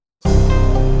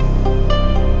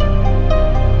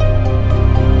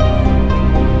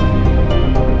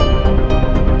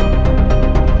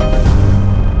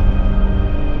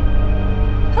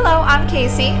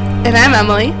And I'm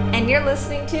Emily. And you're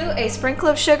listening to A Sprinkle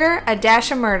of Sugar, A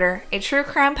Dash of Murder, a true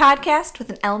crime podcast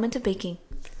with an element of baking.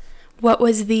 What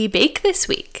was the bake this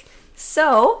week?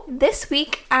 So, this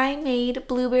week I made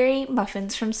blueberry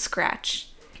muffins from scratch.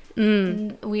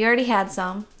 We already had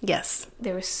some. Yes.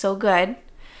 They were so good.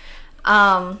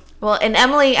 And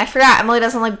Emily, I forgot, Emily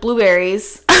doesn't like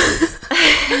blueberries.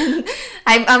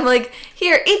 I'm like,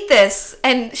 here, eat this.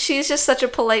 And she's just such a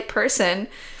polite person.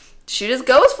 She just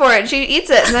goes for it. She eats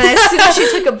it. And then as soon as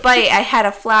she took a bite, I had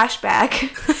a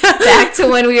flashback back to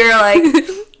when we were, like,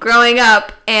 growing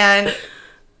up. And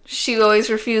she always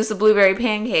refused the blueberry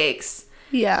pancakes.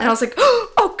 Yeah. And I was like,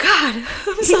 oh, God.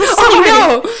 I'm so sorry.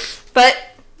 Oh, no. But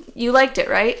you liked it,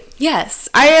 right? Yes.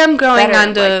 I am growing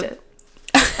on to...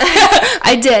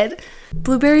 I did.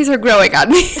 Blueberries are growing on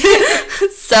me.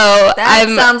 So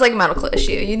that sounds like a medical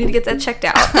issue. You need to get that checked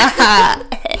out.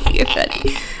 You're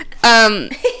funny.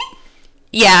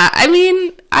 Yeah, I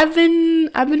mean, I've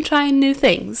been trying new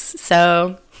things.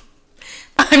 So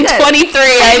I'm 23.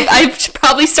 I should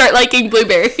probably start liking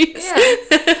blueberries. Yeah.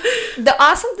 The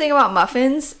awesome thing about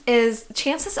muffins is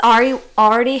chances are you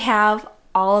already have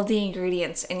all of the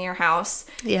ingredients in your house.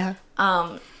 Yeah.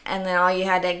 And then all you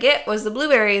had to get was the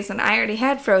blueberries, and I already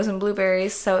had frozen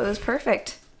blueberries, so it was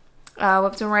perfect.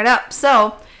 Whipped them right up.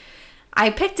 So I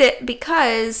picked it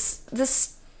because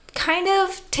this kind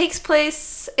of takes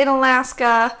place in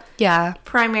Alaska. Yeah.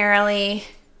 Primarily.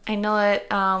 I know it,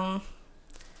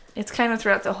 it's kind of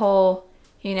throughout the whole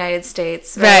United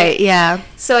States. Right, yeah.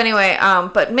 So anyway,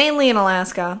 but mainly in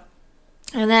Alaska.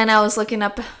 And then I was looking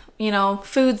up,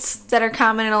 foods that are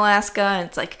common in Alaska, and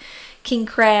it's like king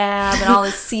crab and all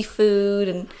this seafood,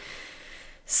 and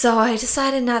so I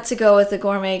decided not to go with the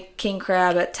gourmet king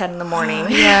crab at 10 in the morning.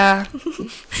 Yeah.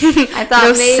 I thought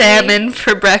no maybe salmon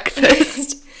for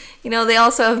breakfast. They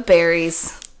also have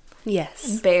berries. Yes.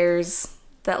 And bears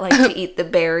that like to eat the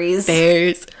berries.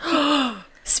 Bears.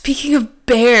 Speaking of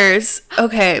bears,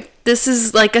 okay, this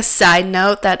is like a side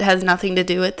note that has nothing to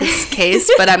do with this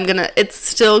case, but it's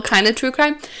still kind of true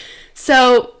crime.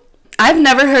 So I've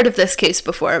never heard of this case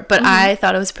before, but I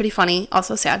thought it was pretty funny,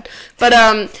 also sad.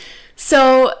 But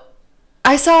so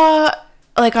I saw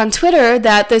like on Twitter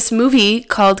that this movie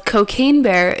called Cocaine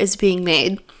Bear is being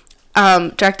made,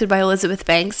 directed by Elizabeth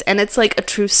Banks, and it's like a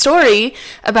true story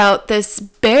about this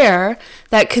bear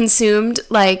that consumed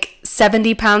like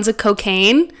 70 pounds of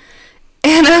cocaine.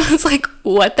 And I was like,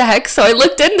 what the heck? So I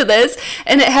looked into this,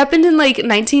 and it happened in like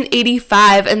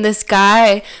 1985, and this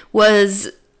guy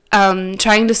was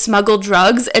trying to smuggle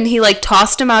drugs, and he like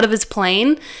tossed him out of his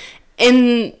plane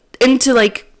into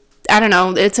like, I don't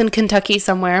know, it's in Kentucky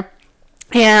somewhere,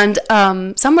 and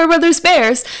somewhere where there's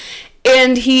bears,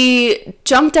 and he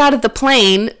jumped out of the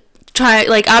plane,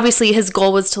 obviously his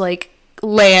goal was to like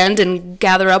land and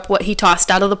gather up what he tossed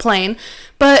out of the plane,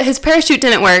 but his parachute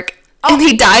didn't work. And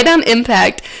he died on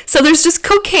impact. So there's just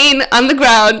cocaine on the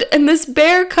ground, and this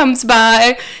bear comes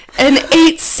by and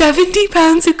ate 70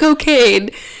 pounds of cocaine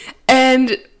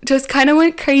and just kind of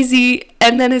went crazy,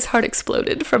 and then his heart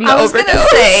exploded from the overdose. I was going to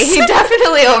say, he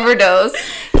definitely overdosed.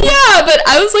 Yeah, but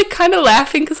I was like kind of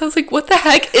laughing because I was like, what the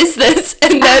heck is this?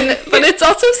 And then, but it's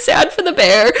also sad for the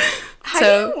bear. How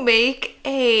do you make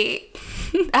a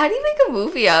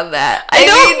movie on that? I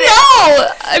don't know.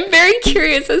 I'm very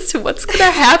curious as to what's going to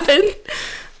happen.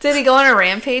 Did he go on a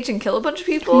rampage and kill a bunch of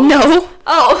people? No.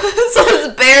 Oh, so this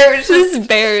bear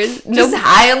is just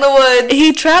high in the woods.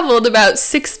 He traveled about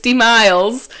 60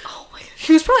 miles. Oh my god.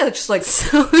 He was probably just like,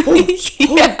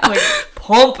 like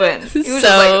pumping. He was just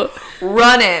like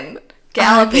running,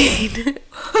 galloping. He was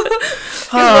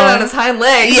running on his hind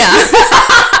legs. Yeah.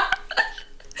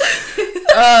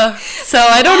 So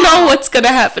I don't know what's gonna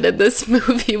happen in this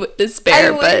movie with this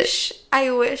bear,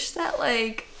 I wish that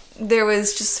like there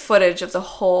was just footage of the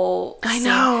whole scene. I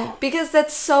know, because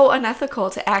that's so unethical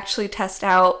to actually test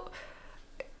out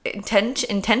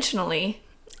intentionally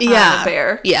on a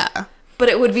bear. Yeah, but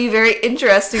it would be very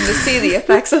interesting to see the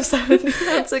effects of 70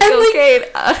 pounds of cocaine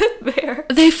on a bear.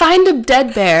 They find a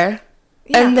dead bear,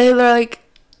 and they're like,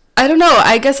 I don't know,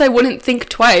 I guess I wouldn't think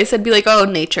twice. I'd be like, oh,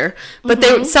 nature.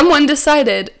 But someone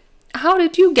decided, how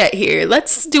did you get here?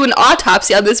 Let's do an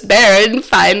autopsy on this bear and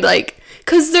find, like,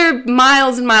 because they're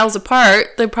miles and miles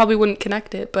apart, they probably wouldn't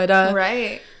connect it. But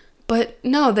right. But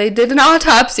no, they did an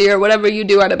autopsy or whatever you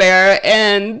do on a bear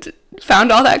and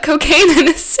found all that cocaine in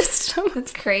his system.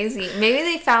 That's crazy. Maybe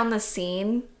they found the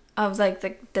scene of, like,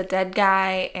 the dead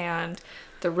guy and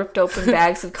the ripped open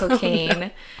bags of cocaine. Oh, no.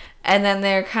 And then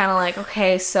they're kind of like,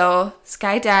 okay, so this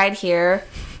guy died here.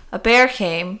 A bear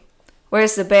came.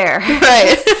 Where's the bear?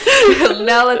 Right.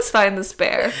 Now let's find this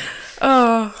bear.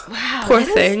 Oh, wow, poor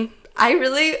thing. I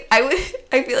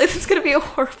feel like it's gonna be a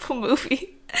horrible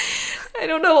movie. I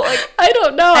don't know. Like, I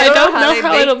don't know. I don't know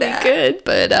how it'll be good,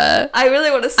 but I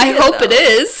really want to see it. I hope it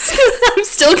is. I'm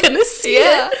still gonna see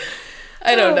it.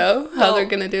 I don't know how they're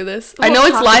gonna do this. I know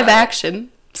it's live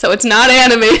action, so it's not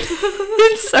animated.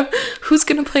 So who's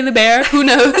gonna play the bear? Who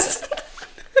knows?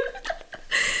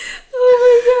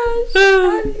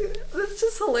 Oh my gosh, that's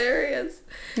just hilarious.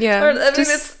 Yeah, I mean,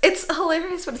 it's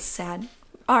hilarious, but it's sad.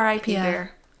 R.I.P.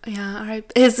 Bear. Yeah, all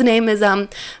right. His name is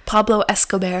Pablo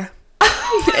Escobar,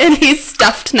 and he's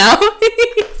stuffed now.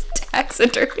 He's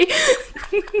taxidermy.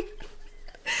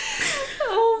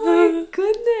 Oh my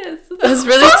goodness! I was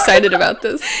really excited about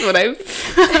this when I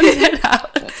found it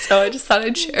out, so I just thought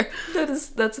I'd share.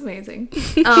 That's amazing.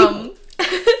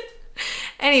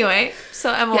 Anyway,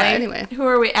 so Emily, who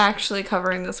are we actually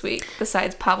covering this week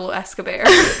besides Pablo Escobar?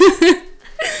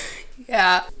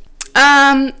 Yeah.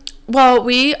 Well,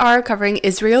 we are covering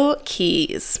Israel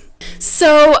Keyes.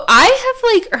 So I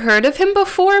have heard of him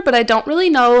before, but I don't really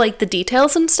know the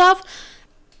details and stuff.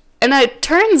 And it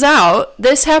turns out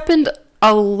this happened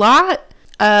a lot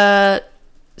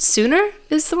sooner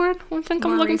is the word I think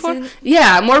I'm looking for.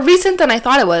 Yeah, more recent than I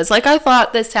thought it was. I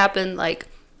thought this happened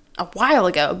a while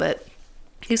ago, but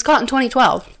he's caught in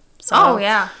 2012. So, oh,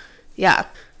 yeah. Yeah.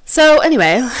 So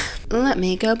anyway, let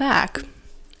me go back.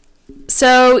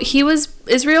 So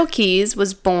Israel Keyes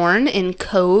was born in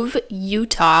Cove,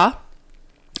 Utah,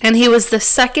 and he was the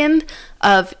second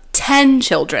of 10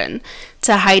 children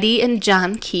to Heidi and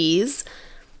John Keyes.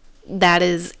 That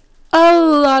is a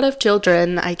lot of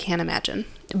children, I can't imagine.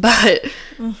 But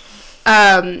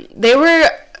they were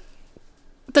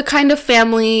the kind of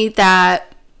family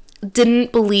that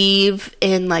didn't believe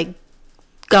in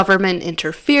government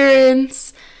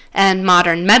interference and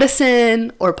modern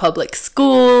medicine or public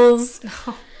schools.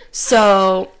 Oh.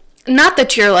 So, not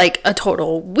that you're a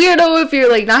total weirdo if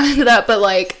you're not into that, but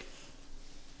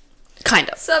kind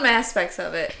of. Some aspects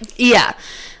of it. Yeah.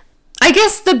 I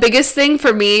guess the biggest thing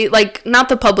for me, not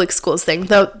the public schools thing,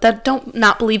 though, that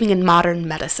not believing in modern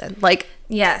medicine.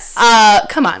 Yes.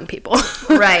 Come on, people.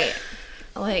 Right.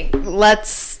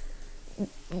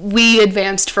 We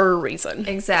advanced for a reason.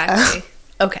 Exactly.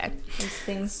 Okay. These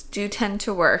things do tend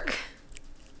to work.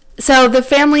 So the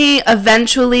family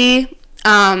eventually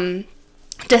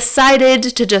decided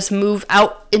to just move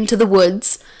out into the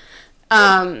woods,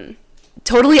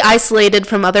 totally isolated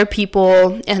from other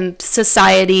people and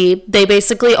society. They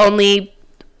basically only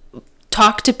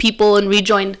talked to people and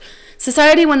rejoined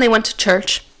society when they went to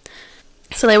church.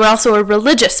 So they were also a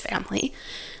religious family.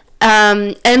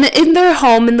 And in their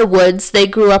home in the woods, they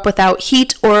grew up without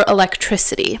heat or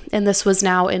electricity. And this was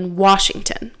now in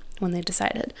Washington when they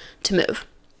decided to move.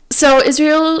 So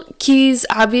Israel Keyes,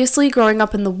 obviously growing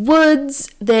up in the woods,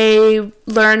 they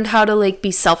learned how to be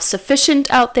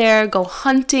self-sufficient out there, go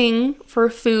hunting for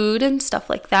food and stuff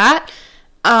like that.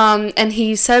 And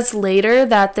he says later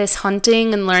that this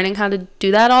hunting and learning how to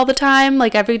do that all the time,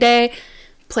 every day,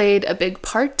 played a big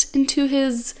part into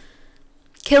his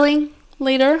killing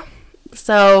later.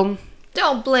 So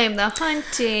don't blame the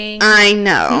hunting. I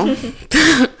know.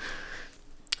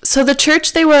 So the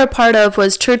church they were a part of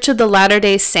was Church of the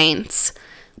Latter-day Saints,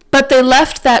 but they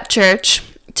left that church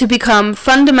to become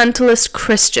fundamentalist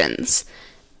Christians,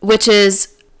 which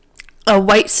is a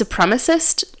white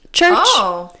supremacist church.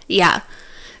 Oh. Yeah.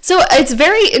 So it's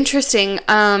very interesting,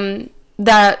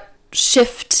 that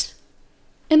shift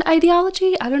in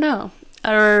ideology. I don't know.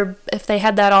 Or if they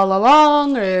had that all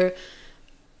along, or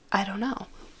I don't know.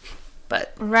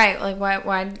 But right,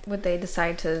 why would they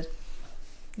decide to?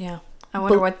 Yeah, I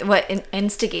wonder what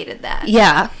instigated that.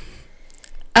 Yeah.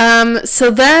 So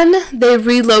then they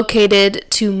relocated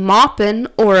to Maupin,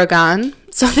 Oregon.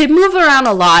 So they move around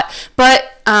a lot,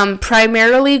 but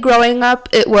primarily growing up,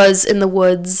 it was in the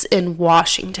woods in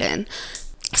Washington.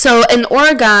 So in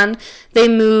Oregon, they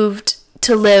moved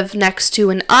to live next to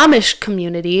an Amish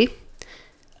community.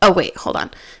 Oh, wait, hold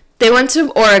on. They went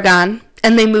to Oregon,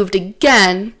 and they moved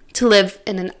again to live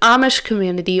in an Amish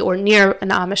community or near an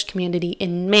Amish community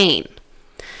in Maine.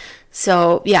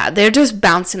 So, yeah, they're just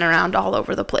bouncing around all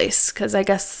over the place because I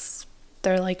guess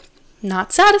they're,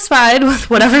 not satisfied with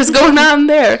whatever's going on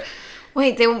there.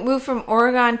 Wait, they moved from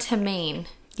Oregon to Maine.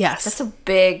 Yes. That's a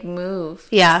big move.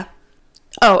 Yeah.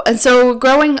 Oh, and so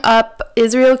growing up,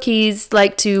 Israel Keyes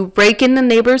liked to break into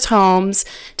neighbors' homes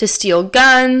to steal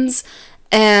guns,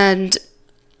 and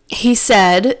he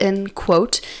said, in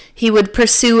quote, he would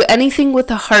pursue anything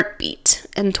with a heartbeat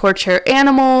and torture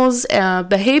animals,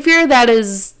 behavior that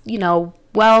is,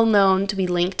 well known to be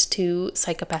linked to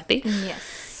psychopathy.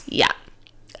 Yes. Yeah.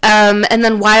 And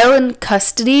then while in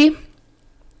custody,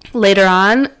 later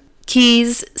on,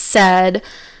 Keyes said,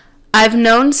 "I've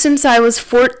known since I was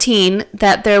 14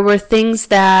 that there were things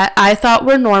that I thought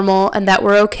were normal and that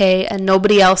were okay, and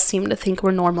nobody else seemed to think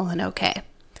were normal and okay."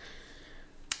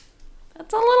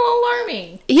 That's a little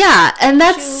alarming. Yeah, and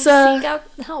that's... seek out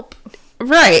help.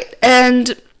 Right,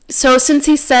 and so since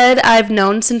he said, "I've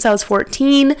known since I was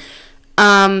 14,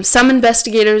 some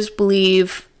investigators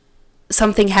believe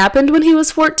something happened when he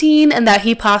was 14 and that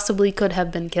he possibly could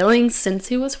have been killing since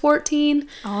he was 14.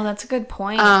 Oh, that's a good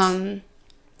point.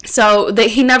 So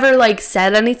he never, like,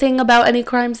 said anything about any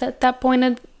crimes at that point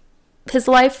in his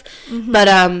life. Mm-hmm. But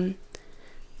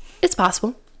it's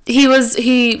possible. He was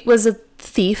a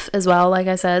thief as well, like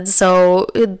I said. So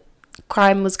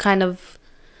crime was kind of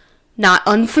not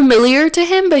unfamiliar to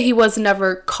him, but he was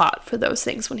never caught for those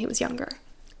things when he was younger.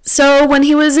 So when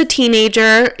he was a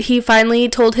teenager, he finally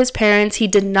told his parents he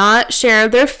did not share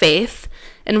their faith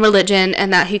and religion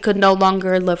and that he could no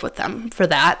longer live with them for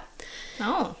that.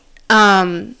 Oh.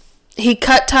 He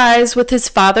cut ties with his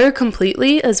father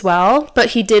completely as well,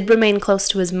 but he did remain close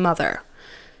to his mother.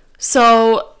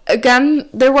 So, again,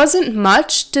 there wasn't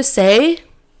much to say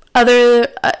other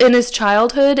in his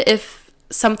childhood if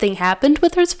something happened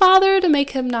with his father to make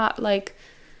him not, like...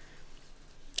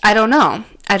 I don't know.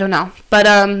 But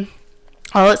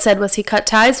all it said was he cut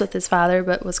ties with his father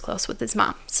but was close with his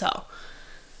mom. So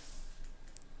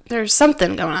there's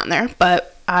something going on there,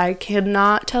 but I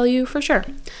cannot tell you for sure.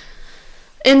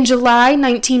 In July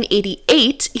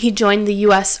 1988, he joined the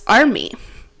U.S. Army.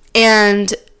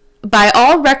 And by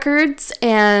all records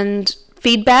and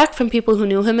feedback from people who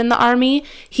knew him in the Army,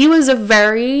 he was a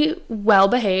very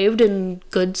well-behaved and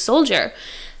good soldier.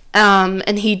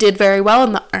 And he did very well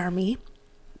in the Army.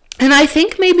 And I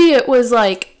think maybe it was,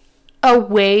 like, a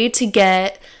way to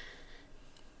get,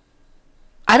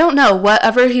 I don't know,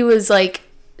 whatever he was, like,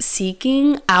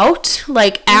 seeking out,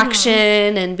 like,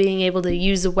 action and being able to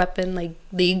use a weapon, like,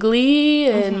 legally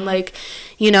and, like,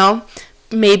 you know,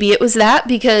 maybe it was that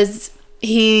because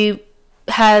he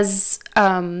has,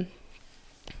 he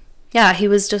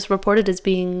was just reported as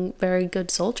being a very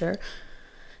good soldier.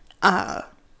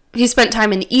 He spent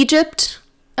time in Egypt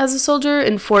as a soldier,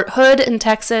 in Fort Hood in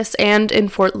Texas, and in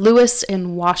Fort Lewis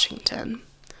in Washington.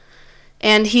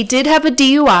 And he did have a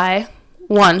DUI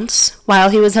once while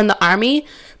he was in the Army,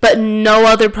 but no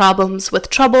other problems with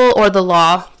trouble or the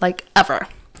law, like, ever.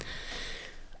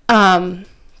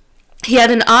 He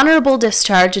had an honorable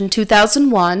discharge in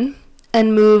 2001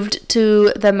 and moved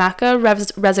to the Maca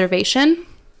Reservation,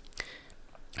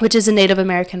 which is a Native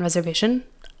American reservation,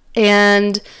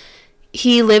 and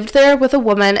he lived there with a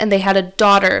woman, and they had a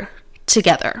daughter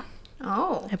together.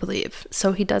 Oh. I believe.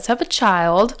 So he does have a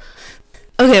child.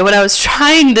 Okay, what I was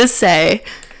trying to say,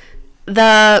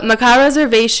 the Maca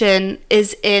Reservation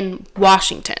is in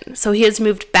Washington. So he has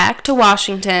moved back to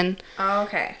Washington. Oh,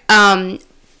 okay.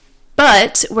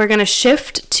 But we're going to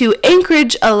shift to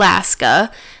Anchorage,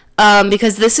 Alaska,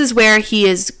 because this is where he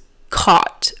is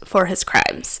caught for his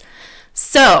crimes.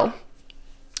 So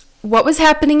what was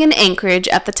happening in Anchorage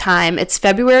at the time? It's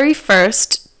February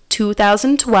 1st,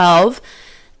 2012,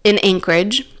 in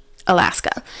Anchorage,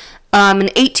 Alaska. An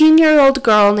 18-year-old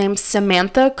girl named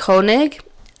Samantha Koenig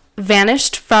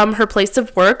vanished from her place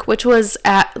of work, which was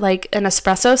at, like, an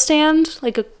espresso stand.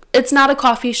 It's not a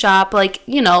coffee shop, like,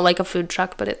 you know, like a food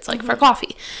truck, but it's, like, for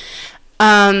coffee.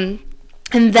 And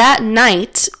that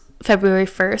night, February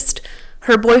 1st,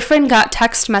 her boyfriend got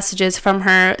text messages from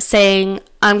her saying,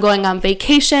 "I'm going on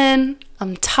vacation,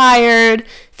 I'm tired,"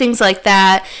 things like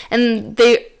that. And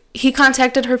he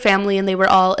contacted her family, and they were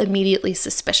all immediately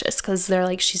suspicious because they're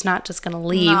like, she's not just going to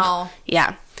leave. No.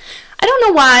 Yeah. I don't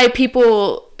know why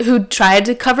people who tried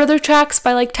to cover their tracks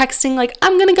by, like, texting, like,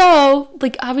 "I'm going to go,"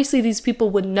 like, obviously these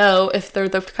people would know if they're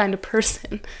the kind of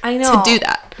person to do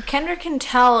that. Kendra can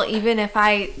tell even if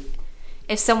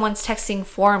someone's texting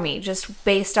for me, just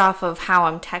based off of how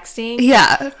I'm texting.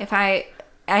 Yeah.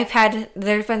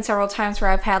 There's been several times where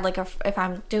I've had, like, if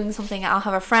I'm doing something, I'll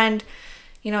have a friend,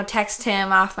 you know, text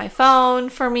him off my phone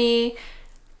for me,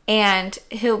 and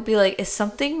he'll be like, "Is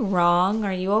something wrong?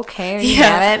 Are you okay? Are you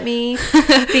mad at me?"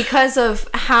 Because of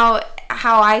how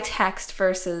I text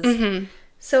versus. Mm-hmm.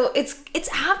 So it's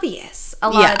obvious a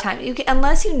lot of times.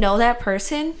 Unless you know that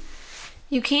person,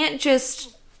 you can't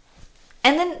just.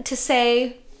 And then to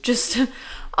say, just,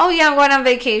 "Oh, yeah, I'm going on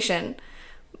vacation."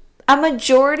 A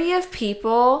majority of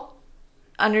people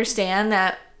understand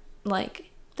that,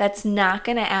 like, that's not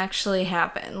going to actually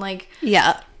happen. Like,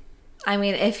 yeah. I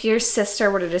mean, if your sister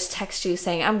were to just text you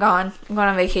saying, I'm going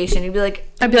on vacation," you'd be like,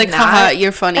 I'd be like, "Haha,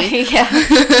 you're funny." Yeah.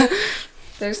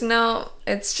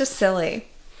 It's just silly.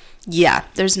 Yeah,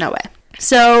 there's no way.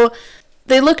 So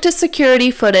they looked at security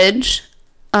footage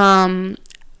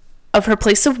of her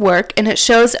place of work, and it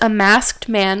shows a masked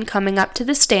man coming up to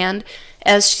the stand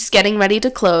as she's getting ready to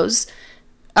close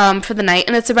for the night,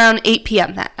 and it's around 8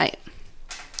 p.m. that night.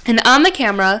 And on the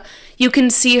camera, you can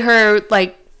see her,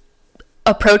 like,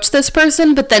 approach this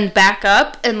person, but then back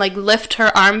up and, like, lift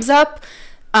her arms up,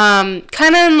 kind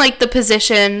of in, like, the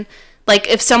position, like,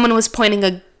 if someone was pointing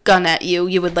a gun at you,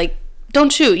 you would, like,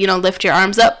 don't shoot, lift your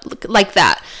arms up, like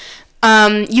that.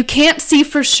 You can't see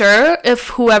for sure if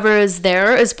whoever is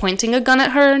there is pointing a gun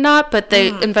at her or not, but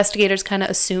the investigators kind of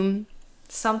assume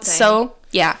something. So,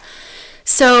 yeah.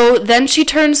 So then she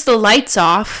turns the lights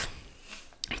off,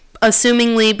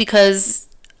 assumingly because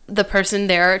the person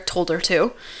there told her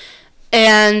to.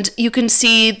 And you can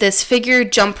see this figure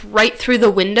jump right through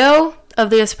the window of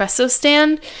the espresso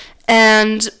stand,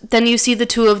 and then you see the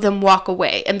two of them walk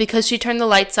away. And because she turned the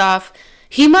lights off,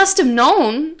 he must have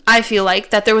known, I feel like,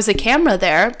 that there was a camera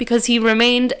there, because he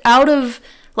remained out of,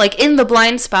 like, in the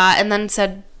blind spot and then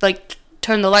said, like,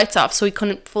 turn the lights off, so he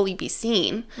couldn't fully be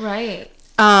seen. Right.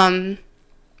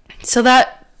 So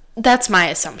that's my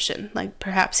assumption. Like,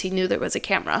 perhaps he knew there was a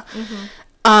camera.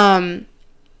 Mm-hmm.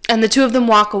 And the two of them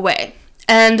walk away.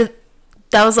 And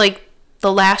that was, like,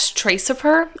 the last trace of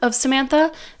her, of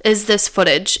Samantha, is this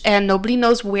footage. And nobody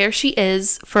knows where she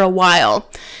is for a while,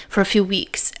 for a few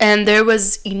weeks. And there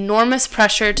was enormous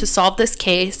pressure to solve this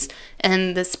case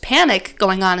and this panic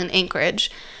going on in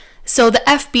Anchorage. So the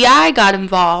FBI got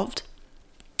involved.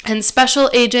 And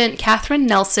Special Agent Catherine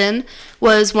Nelson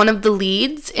was one of the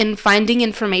leads in finding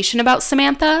information about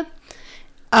Samantha.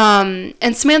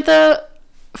 And Samantha,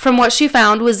 from what she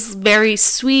found, was very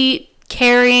sweet,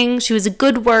 caring. She was a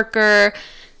good worker,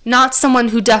 not someone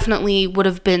who definitely would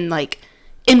have been, like,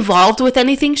 involved with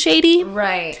anything shady.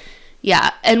 Right.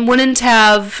 Yeah, and wouldn't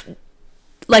have,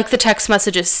 like the text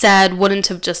messages said, wouldn't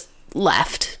have just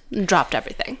left and dropped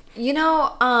everything. When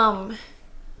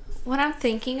I'm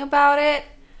thinking about it,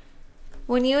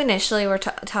 when you initially were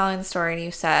telling the story and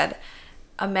you said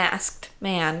a masked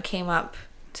man came up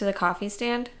to the coffee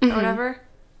stand or whatever,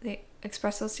 the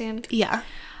espresso stand. Yeah.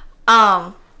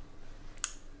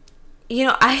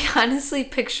 I honestly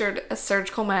pictured a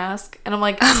surgical mask, and I'm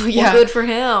like, oh, yeah. Well, good for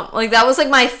him. Like, that was, like,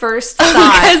 my first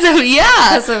thought.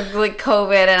 Because of, like,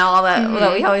 COVID and all that,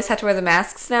 that we always have to wear the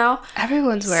masks now.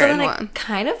 Everyone's wearing one. It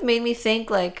kind of made me think,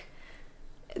 like,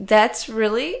 that's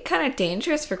really kind of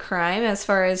dangerous for crime as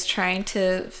far as trying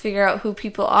to figure out who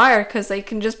people are, because they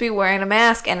can just be wearing a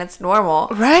mask and it's normal.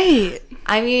 Right.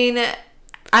 I mean,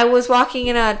 I was walking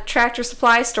in a Tractor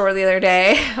Supply store the other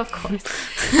day, of course.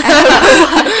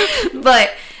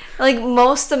 But, like,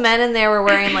 most of the men in there were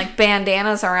wearing, like,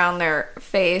 bandanas around their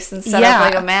face instead of,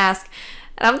 like, a mask.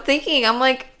 And I'm thinking,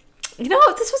 if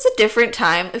this was a different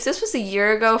time, if this was a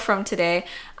year ago from today,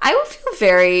 I would feel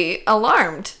very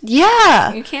alarmed.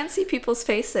 Yeah. You can't see people's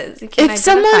faces. You can't if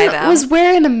identify someone them. was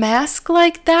wearing a mask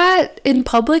like that in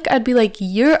public, I'd be like,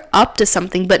 you're up to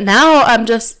something. But now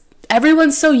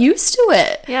everyone's so used to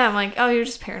it. Yeah, I'm like, oh, you're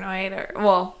just paranoid,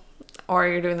 or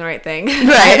you're doing the right thing.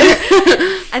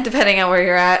 Right. And depending on where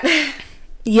you're at.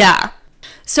 Yeah.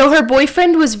 So her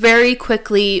boyfriend was very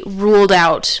quickly ruled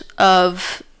out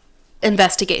of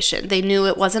investigation. They knew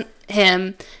it wasn't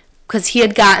him because he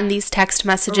had gotten these text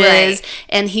messages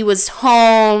and he was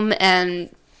home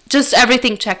and just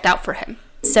everything checked out for him.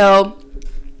 So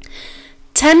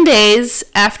 10 days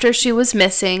after she was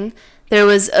missing, there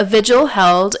was a vigil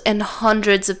held and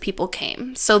hundreds of people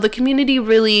came. So the community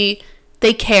really,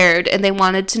 they cared and they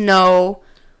wanted to know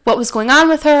what was going on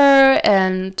with her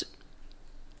and,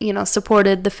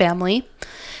 supported the family.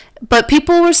 But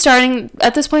people were starting,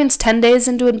 at this point, it's 10 days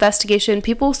into investigation,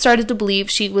 people started to believe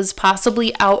she was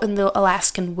possibly out in the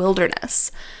Alaskan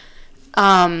wilderness.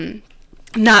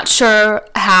 Not sure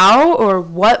how or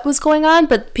what was going on,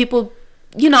 but people,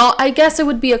 I guess it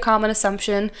would be a common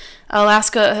assumption.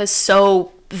 Alaska is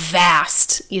so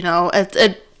vast,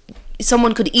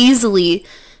 someone could easily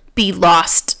be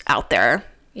lost out there.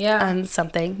 Yeah. On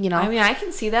something, I mean, I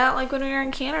can see that, like, when we were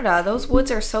in Canada. Those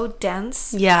woods are so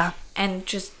dense. Yeah. And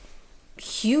just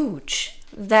huge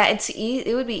that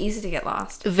it would be easy to get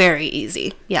lost. Very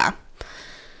easy, yeah.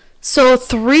 So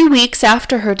 3 weeks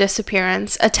after her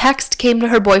disappearance, a text came to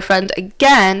her boyfriend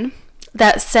again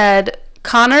that said,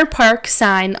 Connor Park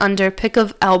sign under pic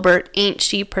of Albert, ain't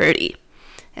she purty?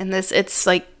 And it's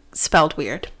like spelled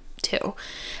weird too.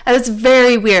 And it's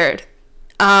very weird.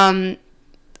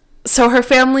 So her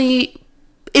family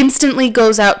instantly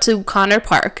goes out to Connor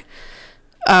Park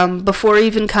before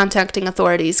even contacting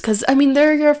authorities. Because,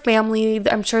 they're your family.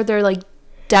 I'm sure they're, like,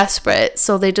 desperate.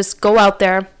 So they just go out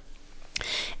there.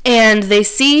 And they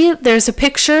see there's a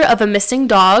picture of a missing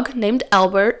dog named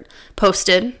Albert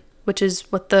posted, which is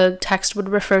what the text would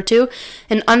refer to.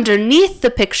 And underneath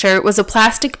the picture was a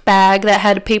plastic bag that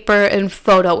had paper and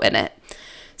photo in it.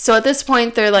 So at this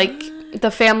point, they're like,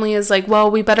 the family is like,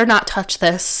 well, we better not touch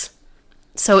this.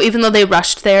 So even though they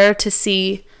rushed there to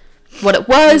see what it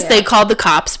was, they called the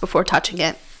cops before touching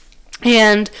it.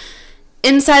 And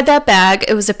inside that bag,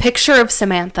 it was a picture of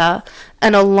Samantha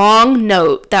and a long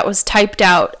note that was typed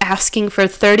out asking for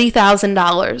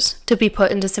 $30,000 to be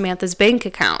put into Samantha's bank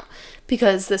account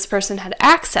because this person had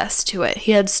access to it.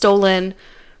 He had stolen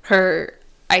her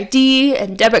ID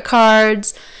and debit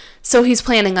cards, so he's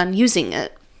planning on using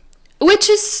it, which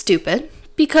is stupid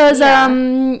because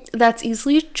that's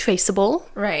easily traceable.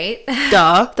 Right.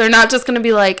 Duh. They're not just going to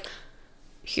be like,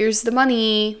 here's the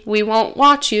money, we won't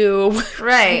watch you.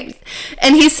 Right.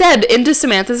 And he said into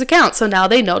Samantha's account, so now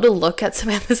they know to look at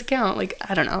Samantha's account. Like,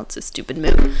 I don't know, it's a stupid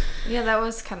move. Yeah, that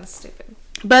was kind of stupid.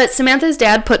 But Samantha's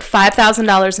dad put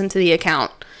 $5,000 into the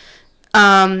account.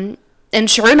 And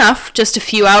sure enough, just a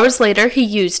few hours later, he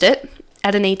used it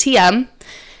at an ATM.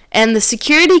 And the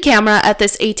security camera at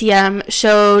this ATM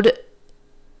showed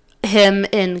him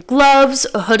in gloves,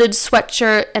 a hooded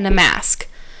sweatshirt, and a mask.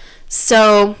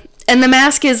 So, and the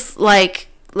mask is like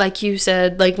you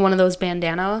said, like one of those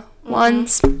bandana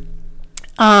ones.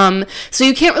 So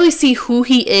you can't really see who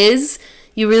he is.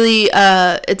 You really,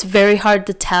 it's very hard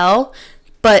to tell,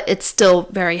 but it's still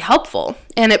very helpful.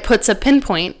 And it puts a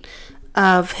pinpoint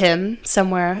of him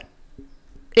somewhere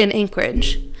in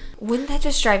Anchorage. Wouldn't that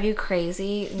just drive you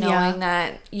crazy knowing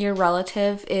that your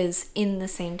relative is in the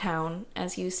same town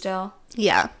as you still?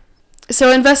 Yeah.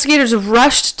 So investigators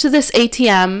rushed to this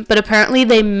ATM, but apparently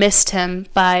they missed him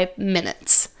by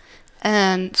minutes.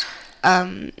 And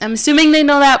I'm assuming they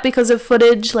know that because of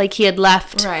footage, like he had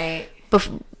left. Right.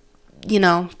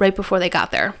 Right before they got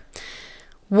there.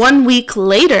 1 week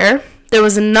later, there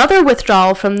was another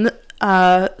withdrawal from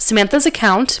Samantha's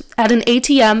account at an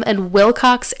ATM in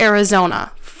Wilcox,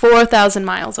 Arizona, 4,000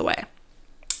 miles away.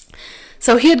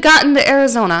 So he had gotten to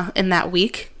Arizona in that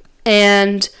week,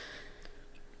 and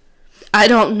I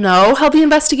don't know how the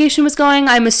investigation was going.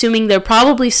 I'm assuming they're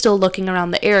probably still looking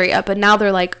around the area, but now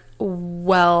they're like,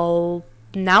 well,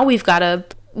 now we've got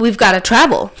to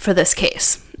travel for this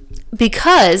case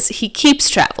because he keeps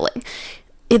traveling.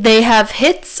 They have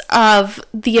hits of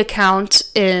the account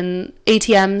in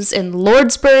ATMs in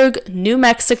Lordsburg, New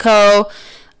Mexico,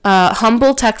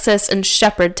 Humble, Texas, and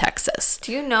Shepherd, Texas.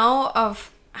 Do you know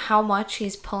of how much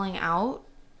he's pulling out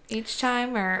each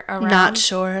time or around? Not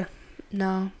sure.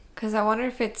 No. Because I wonder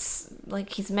if it's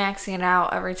like he's maxing it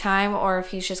out every time or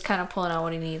if he's just kind of pulling out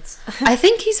what he needs. I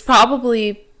think he's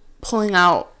probably pulling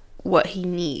out what he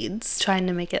needs, trying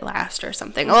to make it last or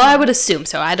something. Well, I would assume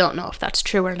so. I don't know if that's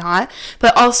true or not.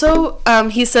 But also,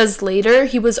 he says later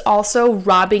he was also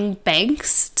robbing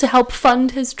banks to help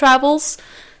fund his travels.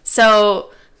 So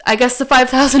I guess the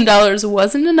 $5,000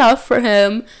 wasn't enough for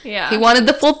him. Yeah. He wanted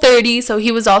the full 30, so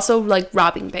he was also like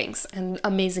robbing banks and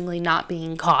amazingly not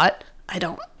being caught.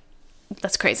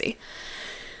 That's crazy.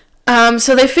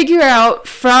 So they figure out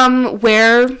from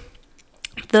where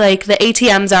the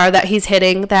ATMs are that he's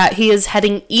hitting that he is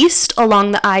heading east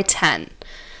along the I-10.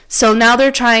 So now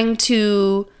they're trying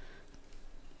to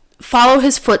follow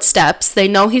his footsteps. They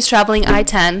know he's traveling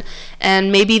I-10,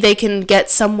 and maybe they can get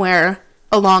somewhere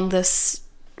along this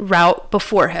route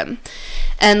before him.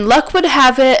 And luck would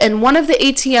have it, in one of the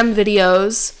ATM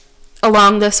videos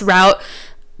along this route,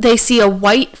 they see a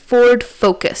white Ford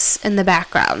Focus in the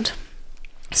background.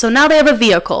 So now they have a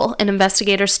vehicle, and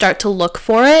investigators start to look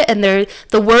for it, and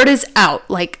the word is out,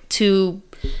 it's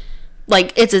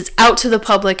out to the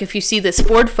public. If you see this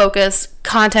Ford Focus,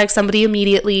 contact somebody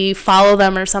immediately, follow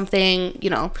them or something,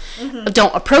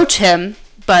 Don't approach him,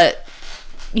 but,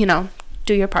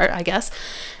 do your part, I guess.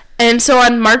 And so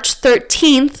on March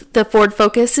 13th, the Ford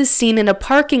Focus is seen in a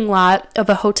parking lot of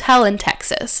a hotel in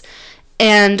Texas.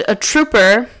 And a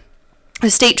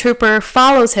state trooper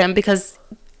follows him because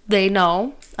they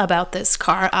know about this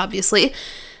car, obviously.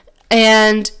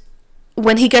 And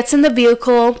when he gets in the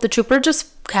vehicle, the trooper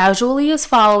just casually is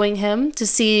following him to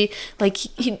see,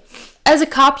 as a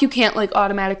cop, you can't,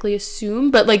 automatically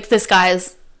assume, but, this guy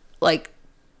is,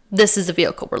 this is the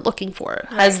vehicle we're looking for,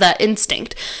 has that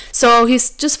instinct. So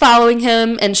he's just following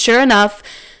him, and sure enough,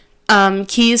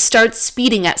 Keyes starts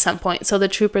speeding at some point. So the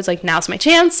trooper's like, now's my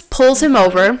chance, pulls him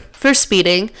over for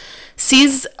speeding,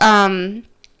 sees on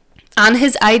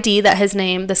his ID that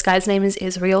this guy's name is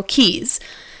Israel Keyes.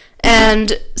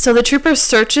 And so the trooper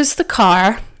searches the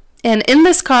car, and in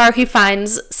this car he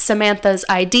finds Samantha's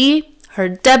ID, her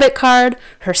debit card,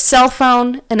 her cell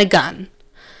phone, and a gun.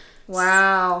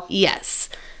 Wow. Yes.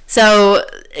 So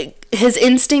his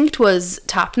instinct was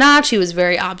top notch. He was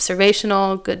very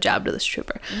observational. Good job to this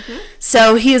trooper. Mm-hmm.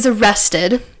 So he is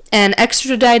arrested and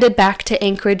extradited back to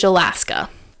Anchorage, Alaska.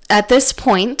 At this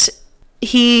point,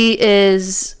 he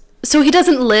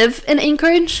doesn't live in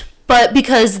Anchorage, but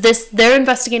because they're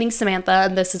investigating Samantha,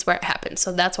 and this is where it happened.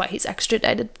 So that's why he's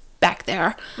extradited back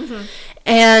there. Mm-hmm.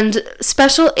 And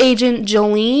Special Agent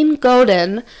Jolene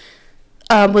Godin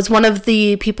was one of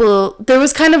the people. There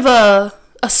was kind of a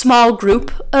small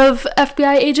group of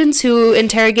FBI agents who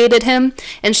interrogated him,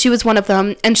 and she was one of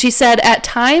them. And she said at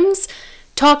times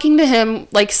talking to him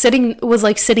was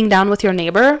like sitting down with your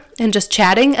neighbor and just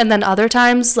chatting, and then other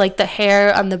times like the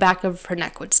hair on the back of her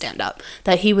neck would stand up,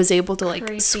 that he was able to like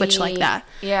Creepy. switch like that.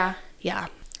 Yeah.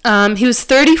 He was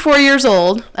 34 years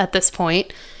old at this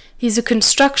point. He's a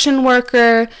construction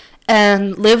worker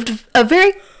and lived a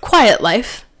very quiet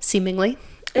life, seemingly.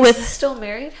 Is he still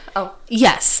married? Oh.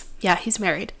 Yes. Yeah, he's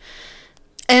married.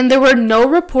 And there were no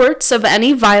reports of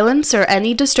any violence or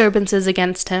any disturbances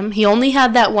against him. He only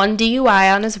had that one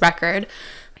DUI on his record.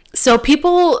 So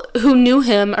people who knew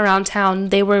him around town,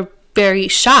 they were very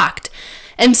shocked.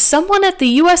 And someone at the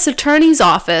U.S. Attorney's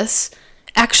Office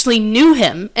actually knew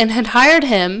him and had hired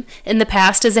him in the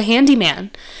past as a handyman.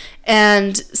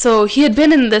 And so he had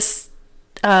been in this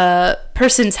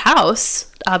person's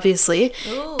house, obviously.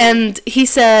 Ooh. And he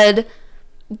said,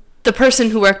 the person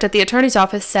who worked at the attorney's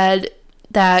office said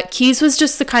that Keys was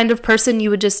just the kind of person you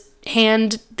would just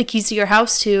hand the keys to your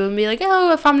house to and be like,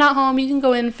 oh, if I'm not home, you can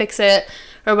go in and fix it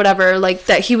or whatever. Like,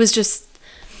 that he was just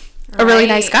a really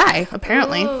nice guy,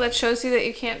 apparently. Ooh, that shows you that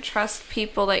you can't trust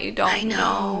people that you don't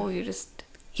know. You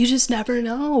just never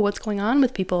know what's going on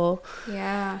with people.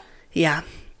 Yeah. Yeah.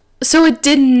 So it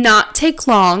did not take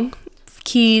long for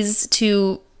Keys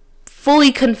to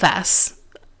fully confess,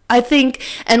 I think.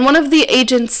 And one of the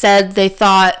agents said they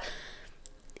thought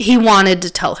he wanted to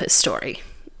tell his story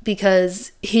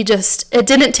because it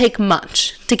didn't take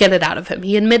much to get it out of him.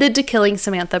 He admitted to killing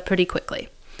Samantha pretty quickly.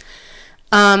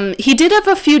 He did have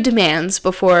a few demands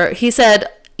before. He said,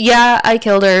 yeah, I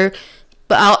killed her,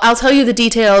 but I'll tell you the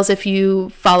details if you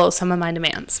follow some of my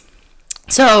demands.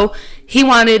 So he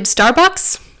wanted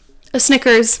Starbucks, a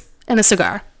Snickers, and a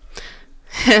cigar.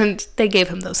 And they gave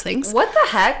him those things. What the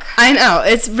heck? I know.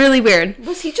 It's really weird.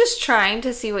 Was he just trying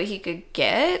to see what he could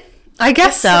get? I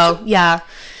guess so. Yeah.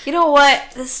 You know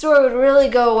what? This story would really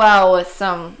go well with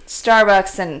some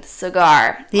Starbucks and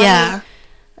cigar. Yeah.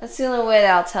 That's the only way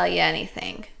that I'll tell you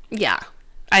anything. Yeah.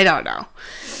 I don't know.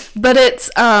 But it's,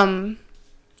 and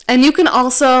you can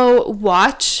also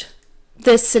watch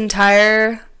this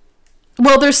entire,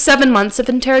 well, there's 7 months of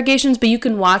interrogations, but you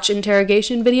can watch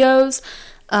interrogation videos.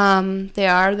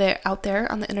 They're out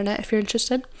there on the internet if you're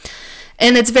interested.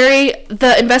 And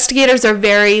the investigators are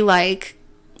very like,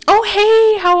 oh,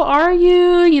 hey, how are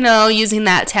you? You know, using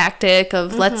that tactic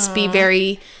of let's be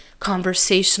very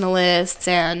conversationalists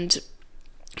and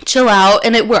chill out.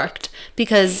 And it worked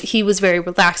because he was very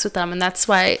relaxed with them. And that's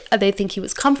why they think he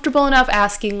was comfortable enough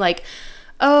asking like,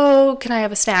 oh, can I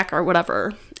have a snack or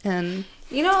whatever? And,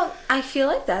 you know, I feel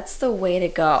like that's the way to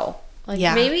go. Like,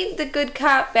 yeah. Maybe the good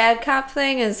cop, bad cop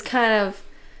thing is kind of,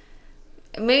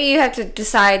 maybe you have to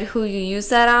decide who you use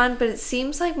that on, but it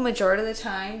seems like majority of the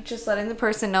time, just letting the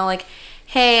person know, like,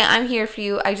 hey, I'm here for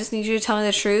you. I just need you to tell me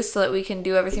the truth so that we can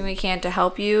do everything we can to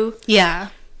help you. Yeah.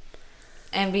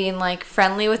 And being, like,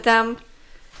 friendly with them.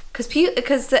 Because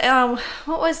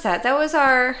what was that? That was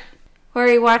where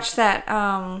we watched that,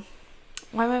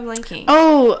 why am I blanking?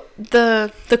 Oh,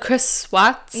 the Chris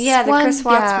Watts Yeah, the Chris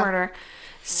Watts murder.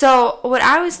 So what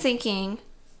I was thinking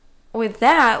with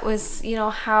that was, you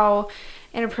know, how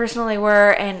interpersonal they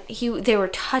were, and they were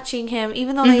touching him,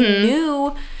 even though they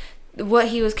knew what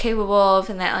he was capable of,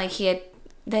 and that like he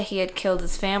had killed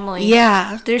his family.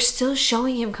 Yeah, they're still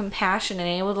showing him compassion and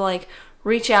able to like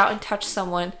reach out and touch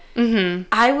someone. Mm-hmm.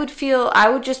 I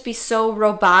would just be so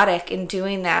robotic in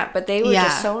doing that, but they were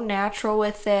just so natural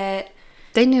with it.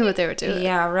 They knew what they were doing.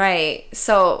 Yeah, right.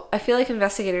 So I feel like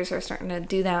investigators are starting to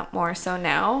do that more so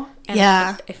now. And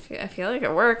yeah. I feel like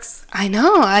it works. I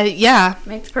know.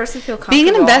 Makes the person feel comfortable. Being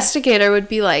an investigator would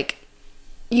be like,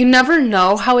 you never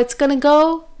know how it's going to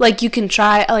go. Like, you can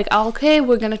try, like, okay,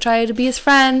 we're going to try to be his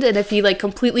friend. And if he, like,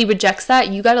 completely rejects that,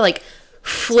 you got to, like,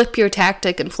 flip your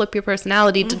tactic and flip your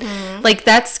personality. To, like,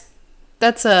 that's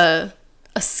a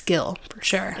skill, for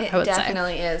sure, I would say. It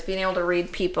definitely is. Being able to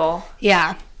read people.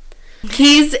 Yeah.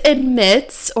 Keys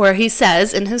admits, or he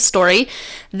says in his story,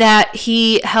 that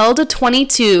he held a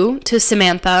 .22 to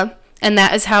Samantha, and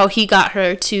that is how he got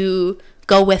her to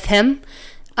go with him.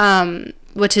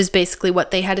 which is basically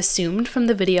what they had assumed from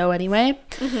the video anyway.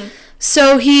 Mm-hmm.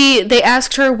 So they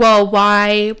asked her, well,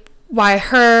 why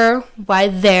her? Why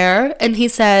there? And he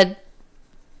said,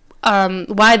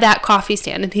 why that coffee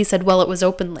stand? And he said, well, it was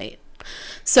open late.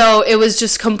 So it was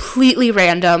just completely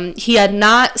random. He had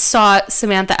not sought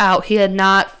Samantha out. He had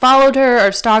not followed her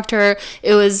or stalked her.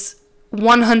 It was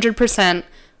 100%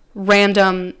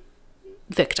 random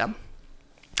victim.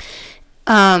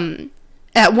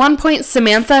 At one point,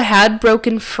 Samantha had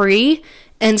broken free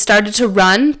and started to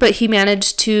run, but he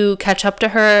managed to catch up to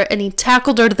her, and he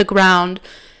tackled her to the ground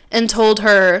and told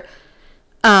her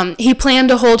he planned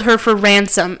to hold her for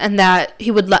ransom and that he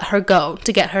would let her go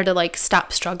to get her to, like,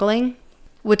 stop struggling,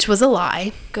 which was a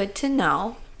lie. Good to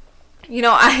know. You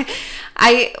know,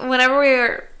 I whenever we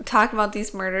were talking about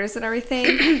these murders and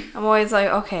everything, I'm always like,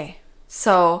 okay,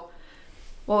 so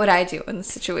what would I do in this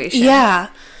situation? Yeah.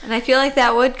 And I feel like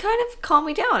that would kind of calm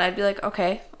me down. I'd be like,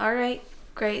 okay, all right,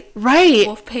 great. Right.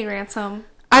 We'll pay ransom.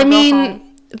 I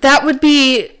mean, that would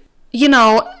be, you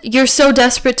know, you're so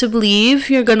desperate to believe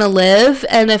you're going to live.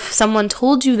 And if someone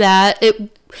told you that,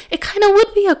 it kind of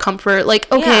would be a comfort. Like,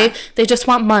 okay, yeah, they just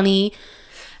want money.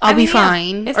 I'll be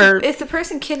fine. Yeah. If the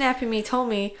person kidnapping me told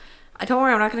me, don't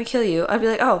worry, I'm not going to kill you, I'd be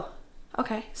like, oh,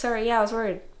 okay, sorry, yeah, I was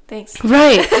worried. Thanks.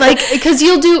 Right. Like, because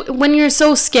when you're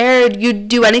so scared, you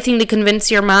do anything to convince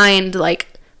your mind, like,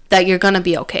 that you're going to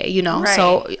be okay, you know? Right.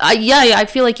 So, I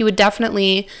feel like you would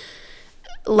definitely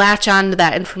latch on to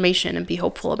that information and be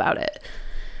hopeful about it.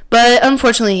 But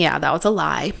unfortunately, yeah, that was a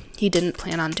lie. He didn't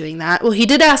plan on doing that. Well, he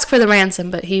did ask for the ransom,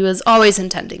 but he was always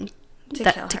intending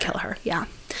to kill her. Yeah.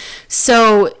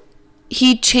 So,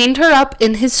 he chained her up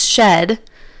in his shed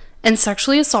and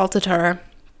sexually assaulted her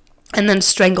and then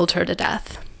strangled her to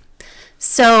death.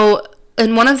 So,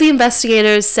 and one of the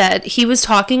investigators said he was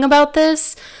talking about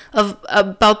this,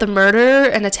 about the murder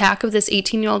and attack of this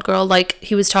 18-year-old girl, like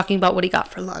he was talking about what he got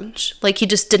for lunch. Like, he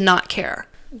just did not care.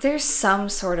 There's some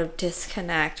sort of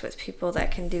disconnect with people that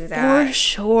can do that. For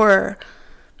sure.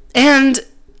 And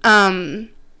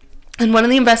one of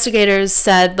the investigators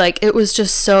said, like, it was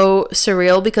just so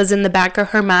surreal because in the back of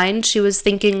her mind, she was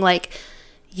thinking, like,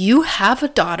 you have a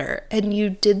daughter and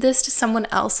you did this to someone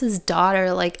else's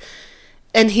daughter, like...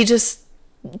 And he just,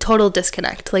 total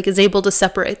disconnect, like, is able to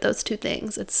separate those two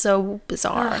things. It's so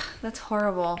bizarre. Ugh, that's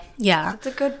horrible. Yeah. That's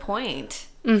a good point.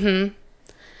 Mm-hmm.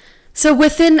 So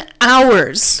within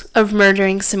hours of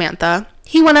murdering Samantha,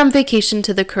 he went on vacation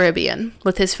to the Caribbean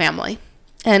with his family.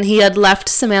 And he had left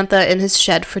Samantha in his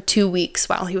shed for 2 weeks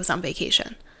while he was on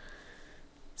vacation.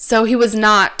 So he was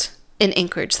not in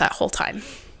Anchorage that whole time.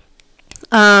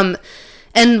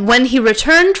 And when he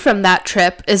returned from that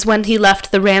trip is when he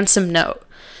left the ransom note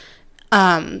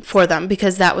for them,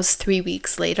 because that was 3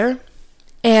 weeks later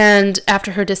and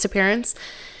after her disappearance.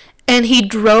 And he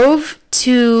drove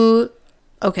to,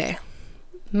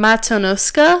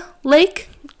 Matanuska Lake,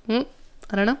 I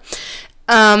don't know,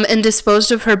 and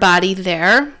disposed of her body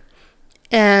there.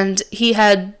 And he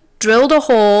had drilled a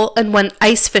hole and went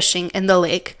ice fishing in the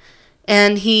lake.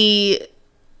 And he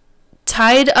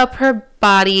tied up her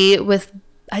body with,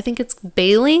 I think it's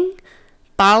baling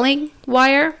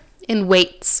wire in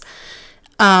weights.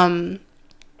 And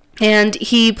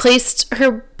he placed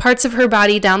parts of her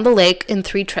body down the lake in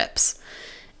 3 trips.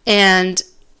 And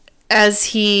one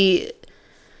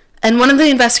of the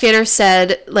investigators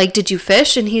said, like, did you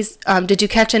fish? And did you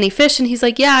catch any fish? And he's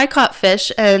like, yeah, I caught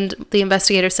fish. And the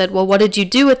investigator said, well, what did you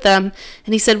do with them?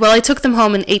 And he said, well, I took them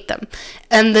home and ate them.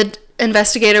 And the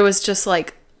investigator was just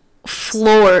like,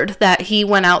 floored that he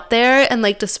went out there and,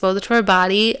 like, disposed of her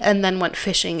body and then went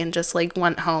fishing and just, like,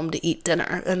 went home to eat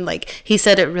dinner. And, like, he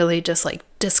said it really just, like,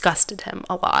 disgusted him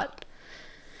a lot.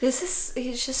 He's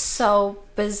just so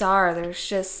bizarre. There's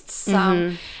just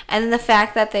some, and the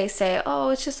fact that they say, oh,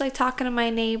 it's just like talking to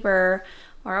my neighbor,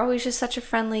 or oh, he's just such a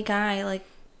friendly guy, like,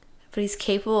 but he's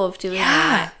capable of doing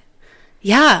that.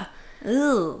 Yeah.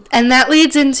 Ooh. And that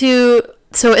leads into,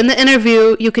 so in the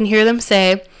interview, you can hear them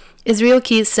say, Israel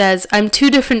Keys says, I'm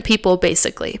 2 different people,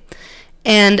 basically.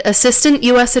 And Assistant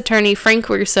U.S. Attorney Frank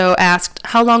Russo asked,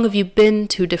 how long have you been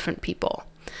 2 different people?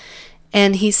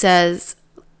 And he says,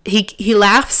 he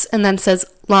laughs and then says,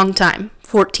 long time,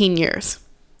 14 years.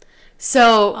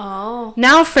 So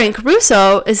now Frank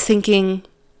Russo is thinking,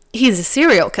 he's a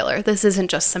serial killer. This isn't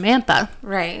just Samantha.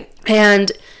 Right.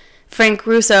 And Frank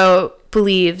Russo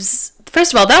believes,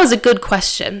 first of all, that was a good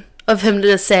question of him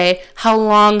to say, how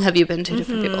long have you been 2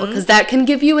 different people? Because that can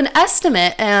give you an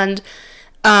estimate and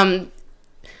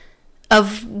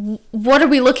of what are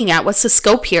we looking at? What's the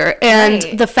scope here?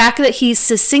 And the fact that he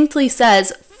succinctly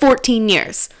says 14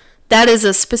 years, that is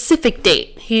a specific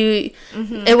date.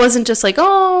 It wasn't just like,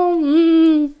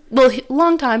 long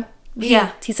time.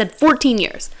 He said 14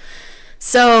 years.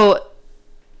 So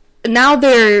now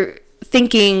they're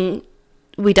thinking,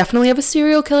 we definitely have a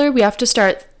serial killer. We have to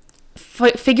start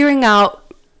figuring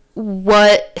out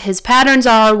what his patterns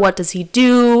are, what does he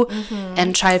do,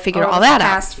 and try to figure all that out.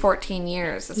 Past 14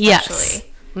 years, especially. Yes.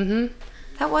 Mm-hmm.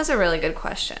 That was a really good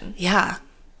question. Yeah.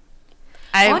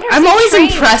 I'm always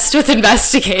impressed with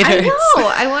investigators. I know.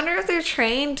 I wonder if they're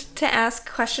trained to ask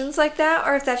questions like that,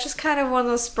 or if that's just kind of one of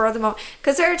those spur of the moment.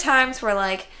 Because there are times where,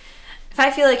 like, if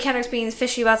I feel like Kendrick's being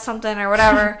fishy about something or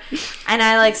whatever, and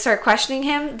I, like, start questioning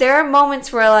him, there are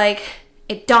moments where, like,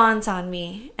 it dawns on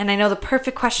me, and I know the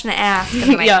perfect question to ask, and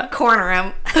then I corner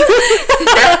him.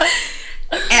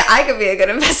 And I could be a good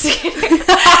investigator.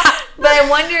 But I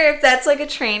wonder if that's like a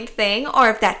trained thing, or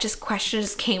if that just question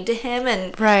just came to him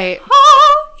and... Right.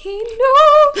 Oh, he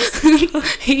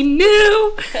knows. He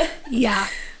knew. Yeah.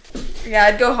 Yeah,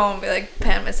 I'd go home and be like,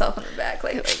 pat myself on the back.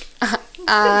 Like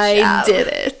I did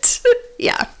it.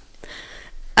 Yeah.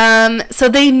 So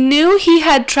they knew he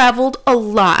had traveled a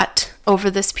lot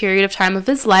over this period of time of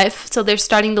his life. So they're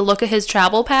starting to look at his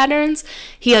travel patterns.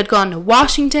 He had gone to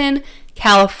Washington,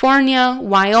 California,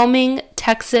 Wyoming,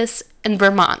 Texas, and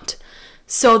Vermont.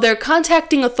 So they're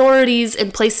contacting authorities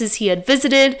in places he had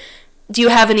visited. Do you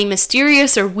have any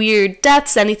mysterious or weird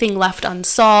deaths, anything left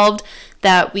unsolved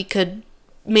that we could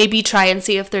maybe try and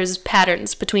see if there's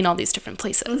patterns between all these different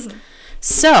places? Mm-hmm.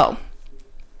 So,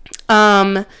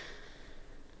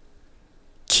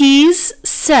 Keyes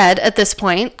said at this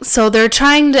point, so they're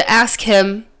trying to ask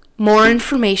him more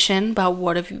information about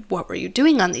what were you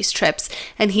doing on these trips,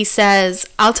 and he says,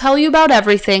 I'll tell you about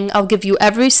everything, I'll give you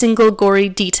every single gory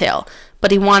detail, but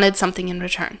he wanted something in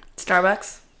return.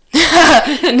 Starbucks?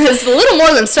 And it's a little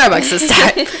more than Starbucks this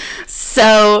time.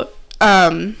 So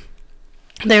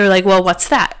they were like, well, what's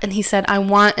that? And he said, I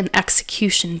want an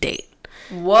execution date.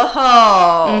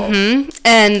 Whoa. Mm-hmm.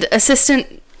 And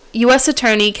Assistant U.S.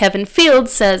 Attorney Kevin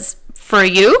Fields says, for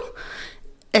you?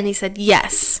 And he said,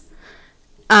 yes.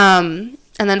 And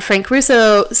then Frank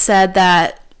Russo said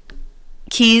that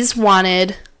Keyes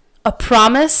wanted a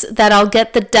promise that I'll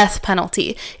get the death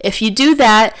penalty. If you do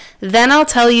that, then I'll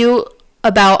tell you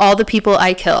about all the people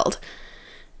I killed.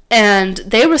 And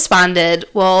they responded,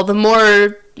 well, the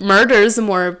more murders, the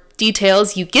more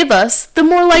details you give us, the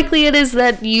more likely it is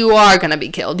that you are going to be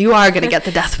killed. You are going to get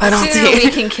the death penalty. The sooner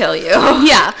we can kill you.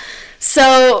 Yeah.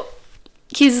 So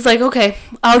he's like, okay,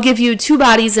 I'll give you 2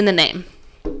 bodies and a name.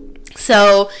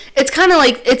 So it's kind of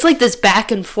like, it's like this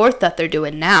back and forth that they're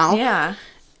doing now. Yeah.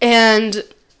 And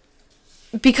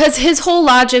because his whole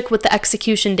logic with the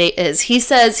execution date is, he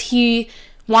says he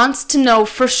wants to know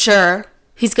for sure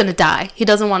he's going to die. He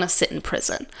doesn't want to sit in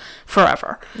prison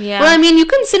forever. Yeah. Well, I mean, you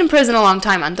can sit in prison a long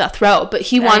time on death row, but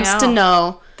he wants to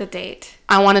know the date.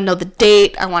 I want to know the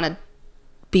date. I want to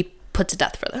be put to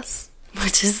death for this,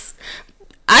 which is,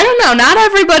 I don't know. Not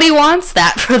everybody wants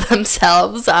that for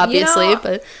themselves, obviously,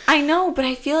 but I know, but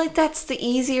I feel like that's the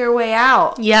easier way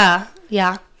out. Yeah.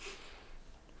 Yeah.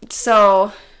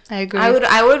 So I agree.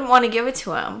 I wouldn't want to give it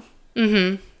to him.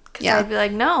 Mm-hmm. Because I'd be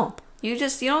like, no, you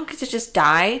don't get to just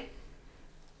die.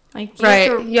 Like,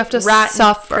 you have to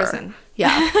suffer. Prison.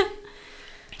 Yeah.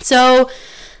 So,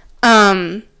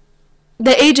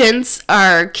 the agents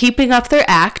are keeping up their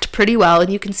act pretty well,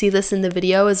 and you can see this in the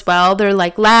video as well. They're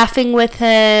like laughing with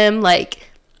him, like,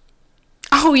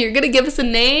 oh, you're gonna give us a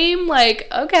name? Like,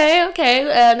 okay,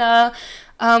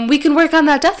 and we can work on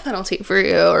that death penalty for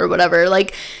you or whatever.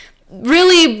 Like,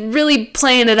 really, really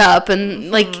playing it up,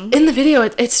 and like in the video,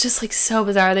 it's just like so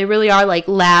bizarre. They really are like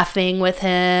laughing with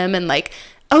him, and like,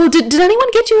 oh, did anyone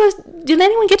get you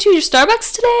your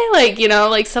Starbucks today? Like, you know,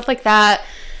 like stuff like that.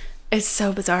 It's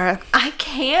so bizarre. I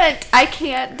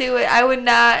can't do it. I would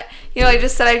not. You know, I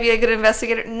just said I'd be a good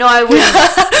investigator. No, I wouldn't.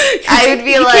 I would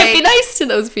be you like, can't be nice to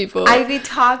those people. I'd be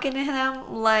talking to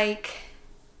them like,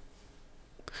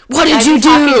 what did you do?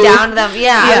 Talking down to them.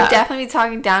 Yeah, I would definitely be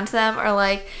talking down to them, or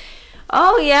like,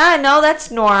 oh yeah, no,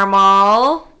 that's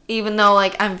normal. Even though,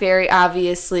 like, I'm very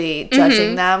obviously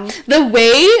judging them. The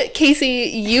way, Casey,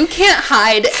 you can't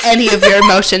hide any of your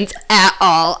emotions at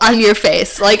all on your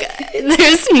face. Like,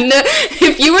 there's no...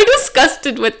 If you were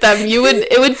disgusted with them,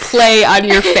 it would play on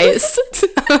your face.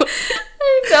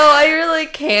 I know, I really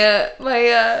can't.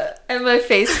 And my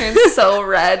face turns so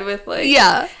red with, like...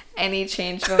 Yeah. Any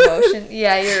change of emotion.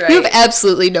 Yeah, you're right. You have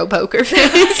absolutely no poker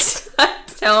face.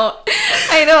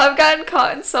 I know, I've gotten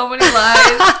caught in so many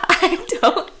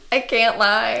lies. I can't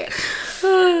lie.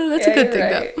 That's a good thing,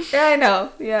 though. Yeah, I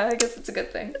know. Yeah, I guess it's a good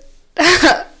thing.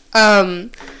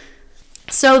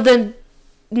 So the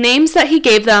names that he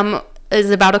gave them is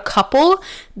about a couple,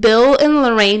 Bill and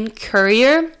Lorraine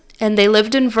Currier, and they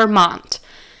lived in Vermont.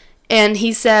 And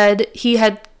he said he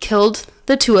had killed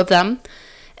the two of them,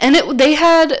 and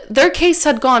their case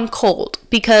had gone cold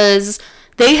because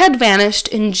they had vanished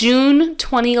in June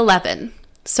 2011,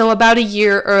 so about a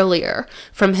year earlier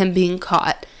from him being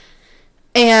caught.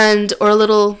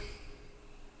 What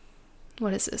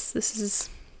is this? This is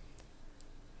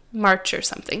March or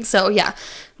something. So yeah,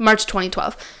 March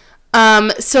 2012.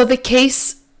 So the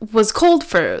case was cold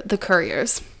for the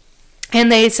Curriers.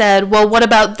 And they said, well, what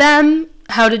about them?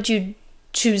 How did you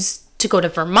choose to go to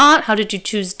Vermont? How did you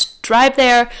choose to drive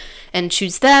there and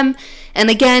choose them? And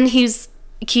again,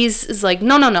 Keyes is like,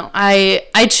 no.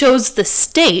 I chose the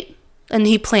state, and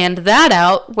he planned that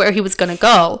out where he was going to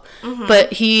go. Mm-hmm.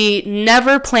 But he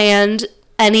never planned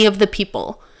any of the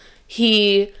people.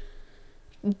 He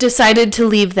decided to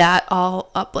leave that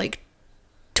all up, like,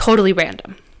 totally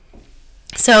random.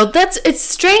 So it's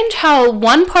strange how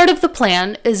one part of the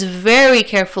plan is very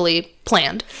carefully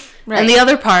planned. Right. And the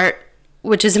other part,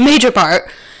 which is a major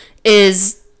part,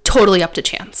 is totally up to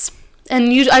chance.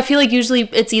 And I feel like usually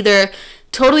it's either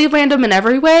totally random in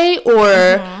every way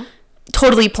or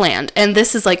totally planned. And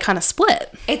this is like kind of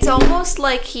split. It's almost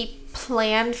like he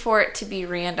planned for it to be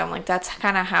random. Like that's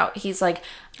kind of how he's like,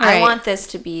 I want this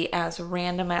to be as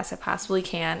random as I possibly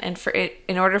can. And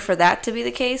in order for that to be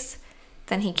the case,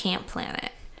 then he can't plan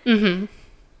it. Mm-hmm.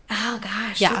 Oh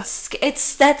gosh. Yeah.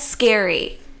 That's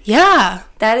scary. Yeah.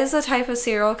 That is a type of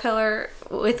serial killer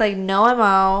with like no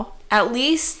MO. At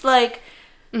least like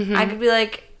I could be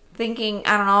like thinking,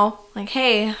 I don't know, like,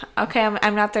 hey, okay,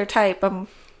 I'm not their type.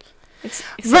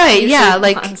 Right, yeah,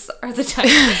 like are the type.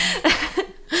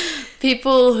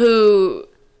 People who,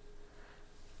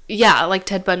 yeah, like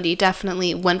Ted Bundy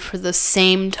definitely went for the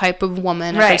same type of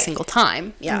woman every single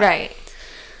time. Yeah. Right.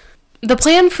 The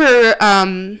plan for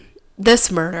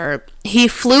this murder, he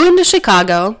flew into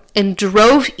Chicago and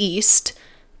drove east,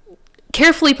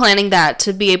 carefully planning that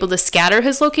to be able to scatter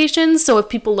his locations. So if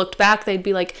people looked back, they'd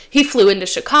be like, he flew into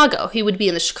Chicago. He would be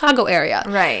in the Chicago area.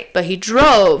 Right. But he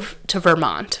drove to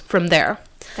Vermont from there.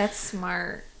 That's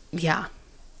smart. Yeah.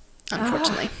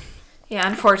 Unfortunately. Yeah,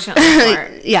 unfortunately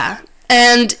smart. Yeah.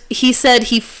 And he said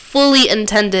he fully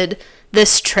intended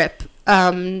this trip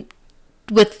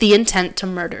with the intent to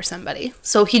murder somebody.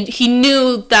 So he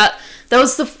knew that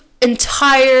was the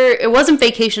entire, it wasn't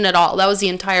vacation at all. That was the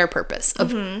entire purpose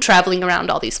of traveling around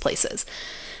all these places.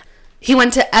 He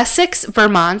went to Essex,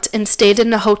 Vermont, and stayed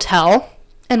in a hotel.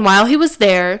 And while he was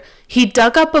there, he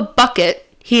dug up a bucket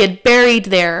he had buried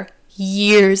there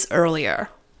years earlier.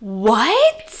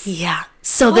 What? Yeah.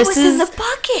 So what was in the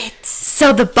bucket?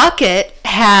 So the bucket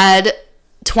had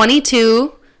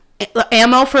 22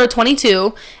 ammo for a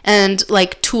 22 and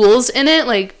like tools in it,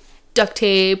 like duct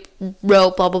tape,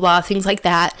 rope, blah blah blah, things like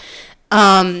that.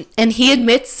 And he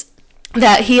admits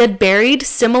that he had buried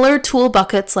similar tool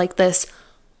buckets like this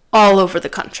all over the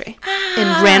country in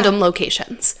random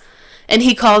locations, and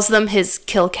he calls them his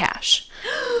kill cache.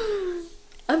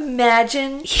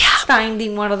 Imagine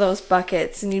finding one of those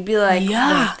buckets and you'd be like,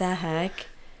 what the heck?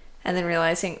 And then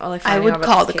realizing, I would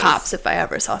call the cops if I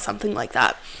ever saw something like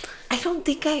that. I don't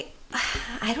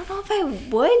know if I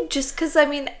would, just because, I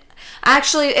mean,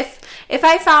 actually, if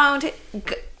I found,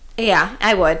 yeah,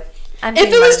 I would.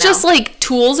 If it was just, like,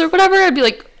 tools or whatever, I'd be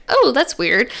like, oh, that's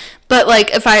weird. But,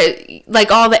 like, if I,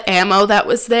 like, all the ammo that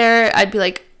was there, I'd be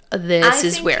like, this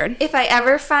is weird. If I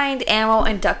ever find ammo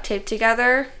and duct tape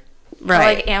together, or,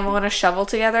 like, ammo and a shovel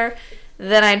together,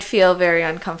 then I'd feel very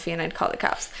uncomfy and I'd call the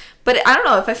cops. But I don't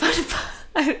know, if I found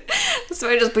this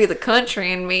might just be the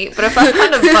country in me, but if I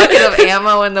found a bucket of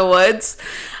ammo in the woods,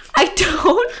 I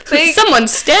don't think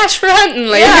someone's stashed for hunting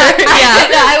later.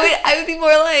 I would be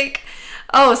more like,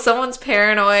 oh, someone's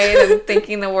paranoid and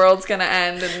thinking the world's gonna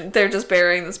end, and they're just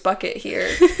burying this bucket here.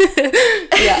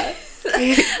 Yeah.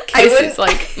 Casey's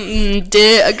like,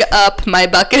 dig up my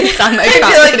buckets on my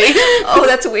property. Like, oh,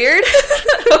 that's weird.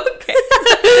 Okay.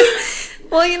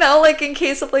 Well, you know, like in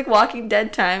case of like Walking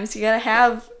Dead times, you gotta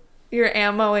have your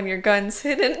ammo and your guns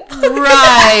hidden.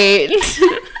 Right.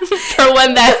 For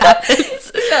when that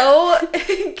happens. No,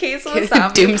 in case of a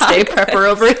zombie doomsday prepper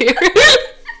over here.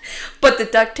 But the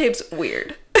duct tape's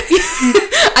weird.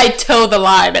 I toe the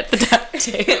line at the duct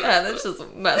tape. Yeah, that's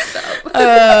just messed up.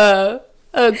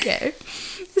 Okay.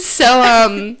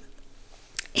 So,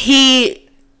 he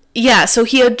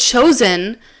had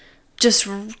chosen just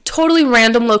totally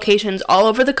random locations all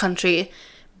over the country,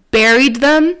 buried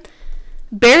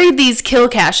these kill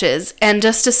caches, and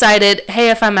just decided,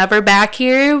 hey, if I'm ever back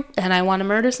here and I want to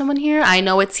murder someone here, I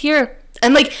know it's here.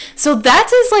 And, like, so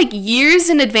that is, like, years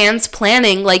in advance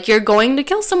planning. Like, you're going to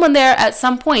kill someone there at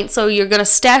some point, so you're going to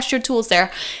stash your tools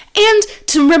there. And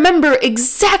to remember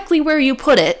exactly where you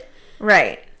put it.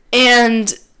 Right.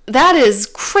 And that is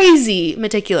crazy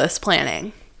meticulous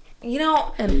planning. You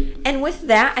know, and with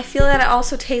that, I feel that it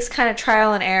also takes kind of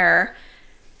trial and error.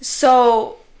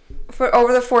 So, for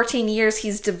over the 14 years,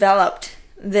 he's developed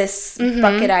this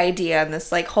bucket idea and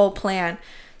this, like, whole plan.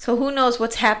 So who knows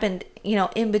what's happened, you know,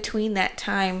 in between that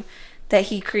time that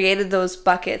he created those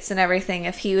buckets and everything.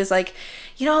 If he was like,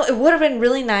 you know, it would have been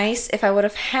really nice if I would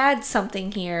have had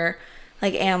something here,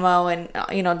 like ammo and,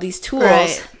 you know, these tools.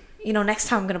 Right. You know, next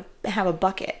time I'm going to have a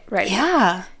bucket ready.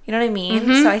 Yeah. You know what I mean?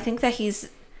 So I think that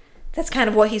that's kind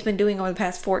of what he's been doing over the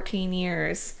past 14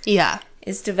 years. Yeah.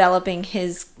 Is developing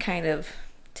his kind of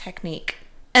technique.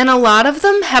 And a lot of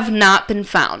them have not been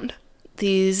found,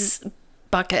 these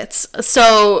buckets.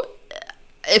 So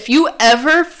if you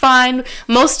ever find,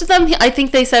 most of them, I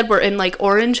think they said, were in, like,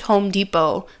 orange Home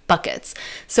Depot buckets.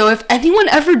 So if anyone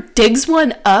ever digs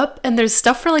one up and there's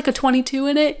stuff for, like, a 22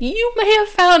 in it, you may have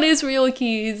found Israel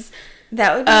keys.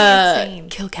 That would be insane.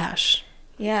 Kill cache.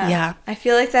 Yeah. Yeah. I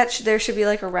feel like there should be,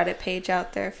 like, a Reddit page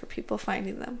out there for people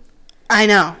finding them. I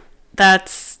know.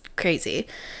 That's crazy.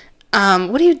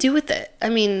 What do you do with it? I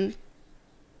mean...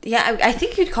 Yeah, I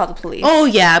think you'd call the police. Oh,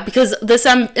 yeah, because this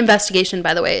investigation,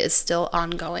 by the way, is still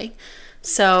ongoing.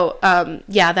 So,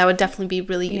 yeah, that would definitely be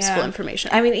really useful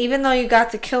information. I mean, even though you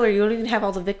got the killer, you don't even have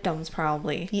all the victims,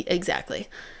 probably. Exactly.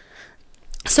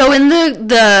 So, in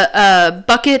the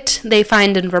bucket they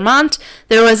find in Vermont,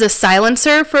 there was a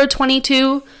silencer for a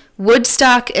 22, wood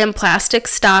stock and plastic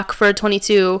stock for a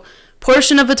 22,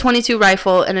 portion of a 22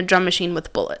 rifle, and a drum machine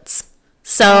with bullets.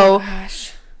 So,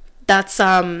 gosh. That's,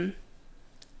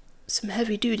 some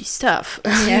heavy duty stuff.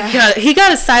 Yeah. he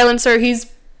got a silencer. He's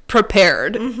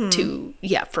prepared to,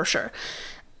 yeah, for sure.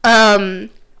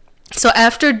 So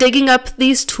after digging up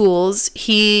these tools,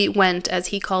 he went, as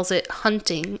he calls it,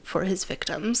 hunting for his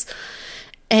victims.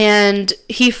 And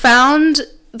he found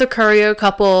the Courier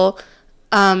couple,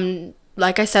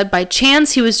 like I said, by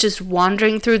chance. He was just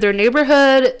wandering through their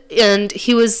neighborhood, and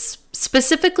he was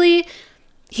specifically...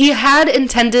 He had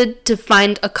intended to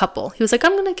find a couple. He was like,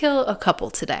 I'm going to kill a couple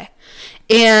today.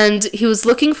 And he was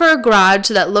looking for a garage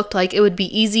that looked like it would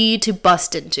be easy to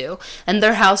bust into. And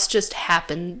their house just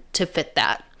happened to fit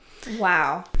that.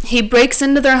 Wow. He breaks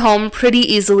into their home pretty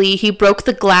easily. He broke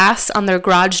the glass on their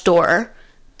garage door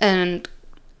and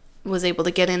was able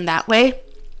to get in that way.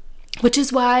 Which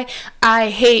is why I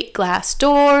hate glass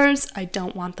doors. I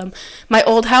don't want them. My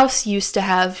old house used to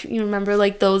have, you remember,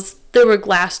 like those, there were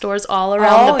glass doors all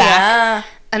around the back. Yeah.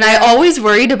 And I always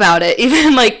worried about it.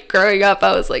 Even, like, growing up,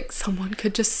 I was like, someone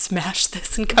could just smash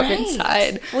this and come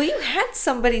inside. Well, you had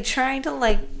somebody trying to,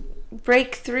 like,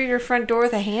 break through your front door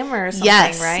with a hammer or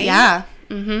something, right? Yeah.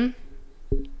 Mm-hmm.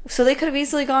 So they could have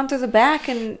easily gone through the back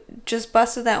and just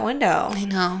busted that window. I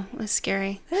know. It was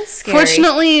scary. That is scary.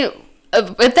 Fortunately,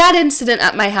 with that incident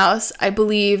at my house, I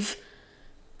believe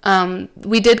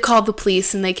we did call the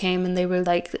police, and they came, and they were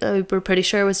like, we're pretty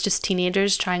sure it was just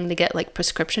teenagers trying to get, like,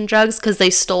 prescription drugs, because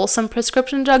they stole some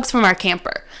prescription drugs from our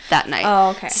camper that night. Oh,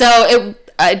 okay. So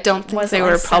I don't think they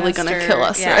were probably going to kill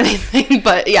us or anything,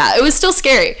 but yeah, it was still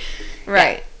scary.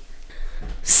 Right. Yeah.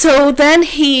 So then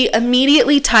he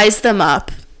immediately ties them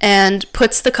up and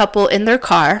puts the couple in their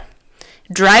car,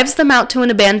 drives them out to an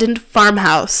abandoned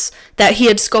farmhouse that he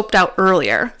had scoped out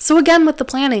earlier. So again, with the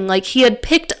planning, like, he had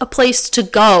picked a place to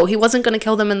go. He wasn't going to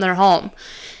kill them in their home.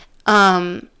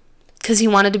 Because he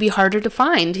wanted to be harder to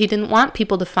find. He didn't want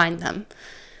people to find them.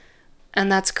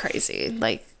 And that's crazy.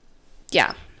 Like,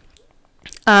 yeah.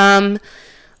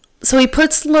 So he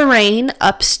puts Lorraine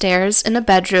upstairs in a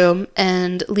bedroom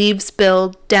and leaves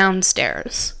Bill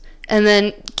downstairs. And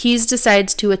then Keyes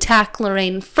decides to attack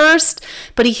Lorraine first,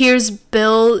 but he hears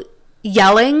Bill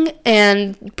yelling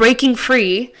and breaking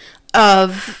free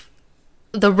of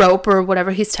the rope or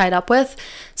whatever he's tied up with.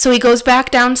 So he goes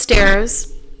back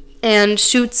downstairs and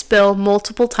shoots Bill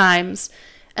multiple times,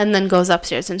 and then goes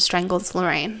upstairs and strangles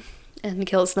Lorraine and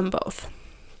kills them both.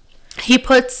 He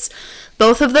puts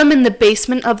both of them in the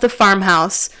basement of the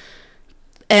farmhouse,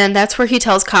 and that's where he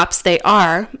tells cops they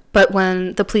are. But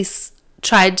when the police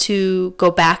tried to go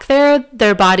back there,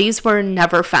 their bodies were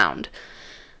never found.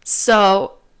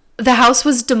 So the house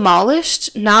was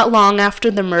demolished not long after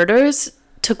the murders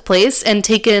took place and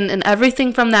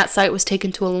everything from that site was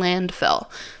taken to a landfill.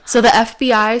 So the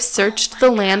FBI searched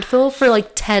the landfill for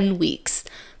like 10 weeks,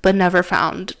 but never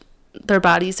found their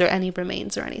bodies or any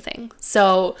remains or anything.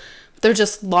 So they're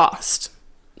just lost,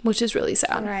 which is really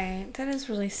sad. Right. That is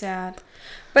really sad.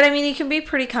 But I mean, you can be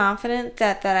pretty confident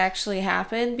that that actually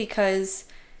happened because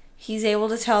he's able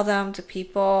to tell them to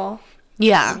people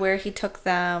where he took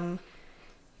them.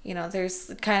 You know,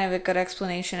 there's kind of a good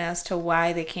explanation as to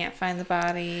why they can't find the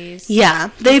bodies.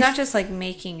 Yeah. He's not just, like,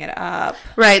 making it up.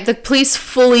 Right. The police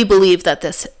fully believe that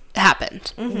this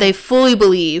happened. Mm-hmm. They fully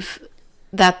believe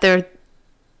that they're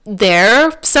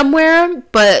there somewhere,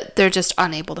 but they're just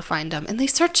unable to find them. And they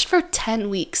searched for 10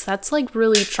 weeks. That's, like,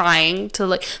 really trying to,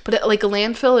 like... But, a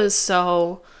landfill is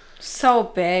so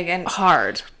big and...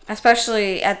 hard.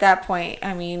 Especially at that point,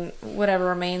 I mean, whatever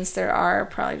remains there are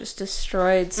probably just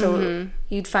destroyed. So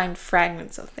you'd find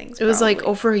fragments of things. It was like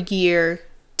over a year,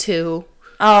 too.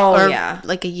 Oh, yeah.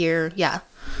 Like a year, yeah.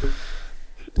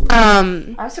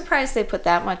 I'm surprised they put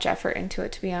that much effort into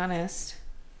it, to be honest.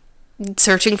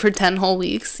 Searching for 10 whole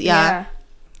weeks, yeah.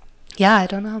 Yeah, I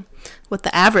don't know what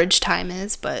the average time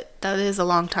is, but that is a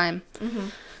long time.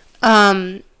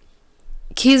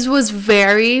 Keyes was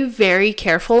very, very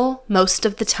careful most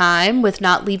of the time with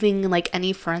not leaving, like,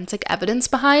 any forensic evidence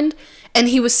behind. And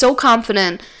he was so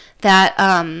confident that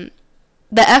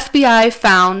the FBI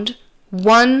found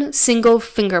one single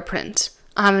fingerprint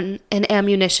on an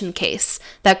ammunition case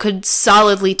that could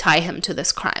solidly tie him to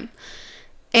this crime.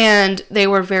 And they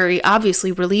were very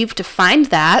obviously relieved to find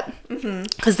that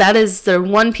because that is their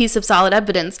one piece of solid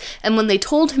evidence. And when they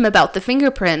told him about the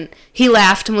fingerprint, he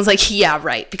laughed and was like, yeah,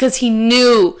 right. Because he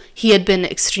knew he had been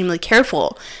extremely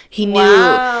careful. He knew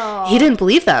he didn't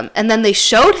believe them. And then they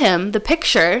showed him the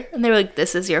picture and they were like,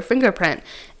 this is your fingerprint.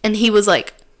 And he was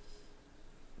like,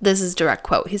 this is direct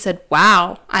quote. He said,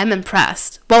 wow, I'm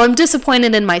impressed. Well, I'm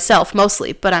disappointed in myself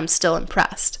mostly, but I'm still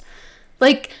impressed.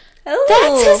 Like... Ooh.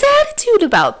 That's his attitude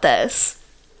about this.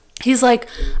 He's like,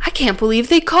 I can't believe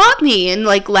they caught me, and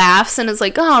like laughs and is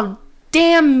like, oh,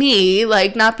 damn me,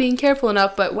 like not being careful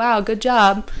enough, but wow, good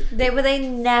job. They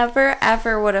never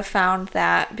ever would have found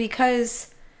that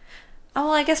because,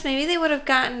 well, I guess maybe they would have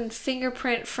gotten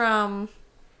fingerprint from,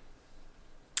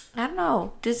 I don't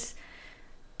know, does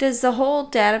the whole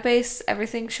database,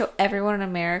 everything show everyone in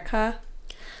America?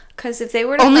 Because if they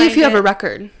were to only if you have a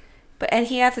record. And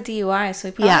he had the DUI, so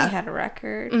he probably had a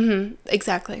record.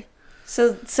 Exactly.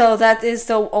 So that is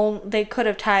the only... They could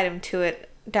have tied him to it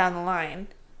down the line.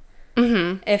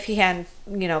 If he hadn't,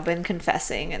 been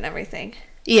confessing and everything.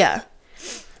 Yeah.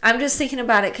 I'm just thinking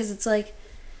about it because it's like...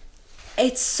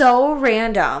 It's so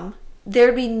random.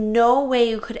 There'd be no way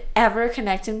you could ever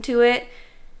connect him to it.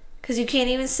 Because you can't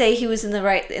even say he was in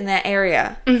that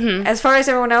area. As far as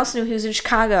everyone else knew, he was in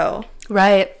Chicago.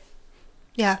 Right.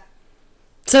 Yeah.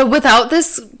 So without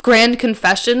this grand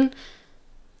confession,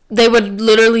 they would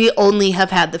literally only have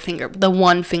had the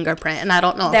one fingerprint. And I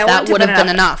don't know if that would have been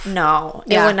enough. No,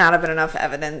 it would not have been enough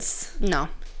evidence. No.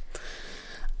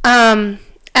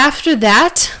 After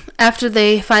that, after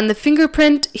they find the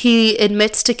fingerprint, he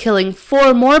admits to killing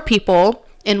 4 more people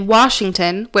in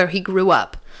Washington, where he grew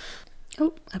up.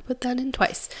 Oh, I put that in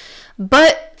twice.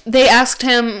 But they asked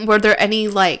him, was there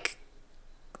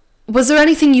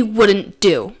anything you wouldn't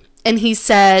do? And he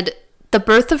said the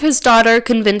birth of his daughter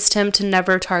convinced him to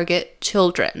never target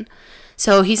children.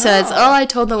 So he says, I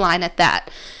told the line at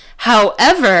that.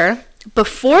 However,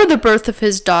 before the birth of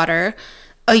his daughter,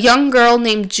 a young girl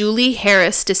named Julie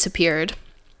Harris disappeared.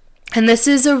 And this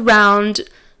is around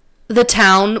the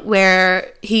town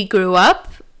where he grew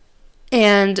up.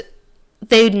 And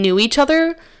they knew each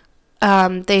other.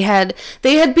 They had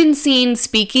been seen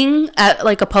speaking at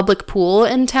like a public pool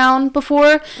in town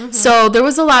before. So there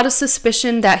was a lot of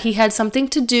suspicion that he had something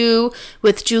to do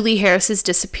with Julie Harris's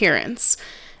disappearance.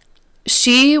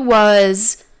 She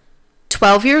was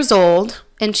 12 years old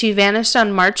and she vanished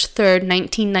on March 3rd,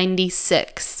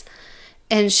 1996.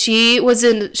 And she was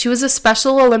a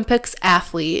Special Olympics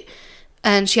athlete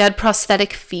and she had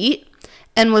prosthetic feet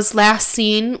and was last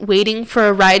seen waiting for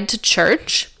a ride to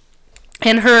church.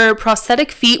 And her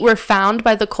prosthetic feet were found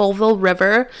by the Colville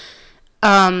River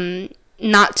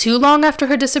not too long after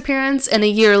her disappearance. And a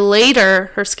year later,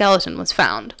 her skeleton was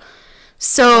found.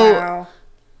 So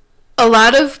a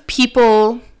lot of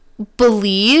people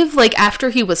believe, like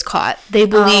after he was caught, they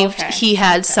believed he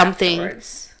had something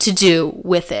to do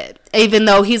with it. Even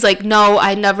though he's like, no,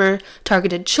 I never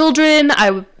targeted children.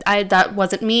 I that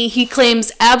wasn't me. He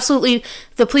claims absolutely,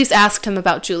 the police asked him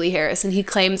about Julie Harris and he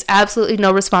claims absolutely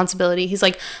no responsibility. He's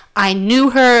like, I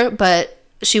knew her, but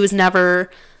she was never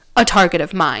a target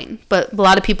of mine. But a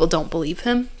lot of people don't believe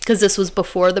him because this was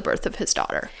before the birth of his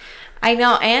daughter. I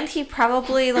know. And he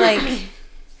probably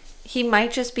he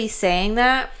might just be saying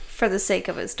that for the sake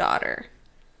of his daughter.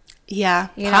 Yeah,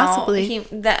 possibly.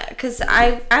 Because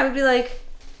I would be like,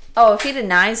 Oh, if he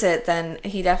denies it, then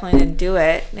he definitely didn't do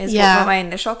it, is what my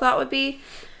initial thought would be.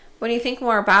 When you think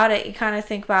more about it, you kind of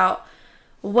think about,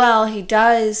 well, he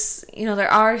does,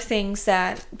 there are things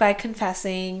that by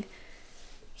confessing,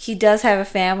 he does have a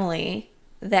family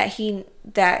that he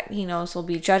knows will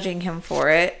be judging him for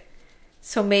it.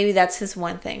 So maybe that's his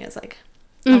one thing is like,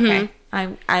 okay,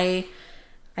 I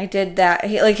did that.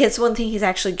 It's one thing he's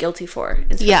actually guilty for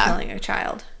is for killing a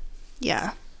child.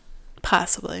 Yeah,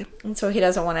 possibly. And so he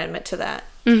doesn't want to admit to that.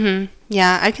 Mm-hmm.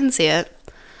 Yeah, I can see it.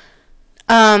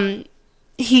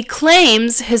 He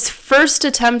claims his first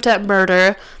attempt at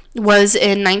murder was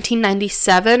in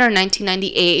 1997 or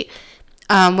 1998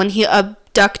 when he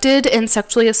abducted and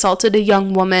sexually assaulted a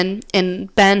young woman in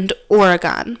Bend,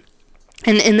 Oregon.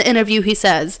 And in the interview, he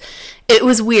says, "It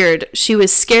was weird. She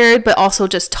was scared, but also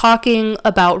just talking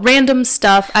about random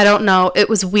stuff. I don't know. It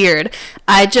was weird.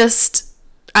 I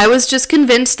was just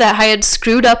convinced that I had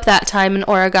screwed up that time in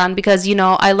Oregon because,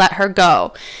 I let her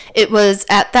go. It was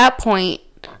at that point,"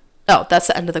 oh, that's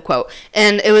the end of the quote.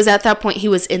 "And it was at that point he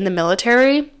was in the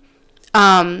military.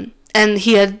 And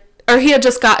he had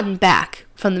just gotten back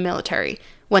from the military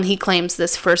when he claims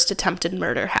this first attempted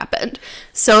murder happened.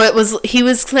 So he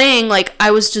was saying, like,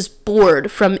 I was just bored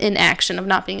from inaction of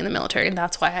not being in the military, and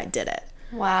that's why I did it."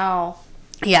 Wow.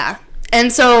 Yeah.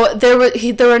 And so there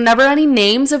were never any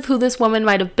names of who this woman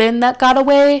might have been that got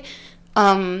away.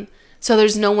 So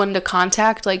there's no one to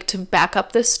contact, like, to back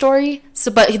up this story.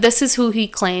 But this is who he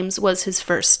claims was his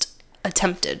first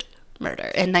attempted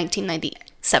murder in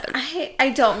 1997.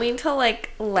 I don't mean to,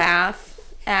 laugh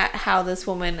at how this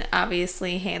woman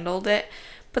obviously handled it,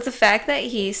 but the fact that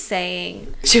he's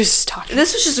saying she was just talking.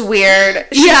 This was just weird.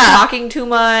 She was talking too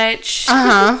much.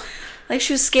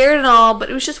 She was scared and all, but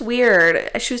it was just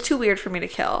weird. She was too weird for me to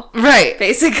kill. Right.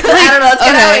 Basically. I don't know. That's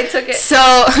kind of how I took it.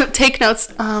 So, take notes.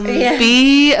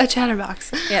 Be a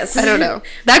chatterbox. Yes. I don't know.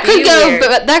 That could go, weird.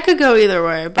 But that could go either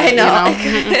way. But, I know.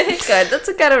 It could. That's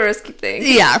a kind of risky thing.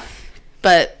 Yeah.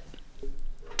 But,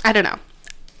 I don't know.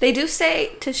 They do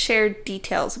say to share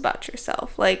details about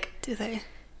yourself. Do they?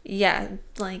 Yeah.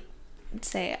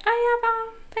 Say, I have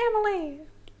a family.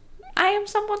 I am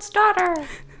someone's daughter.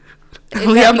 Are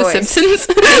we on The Simpsons?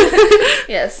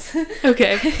 Yes.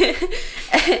 Okay.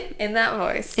 In that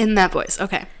voice. In that voice.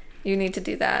 Okay. You need to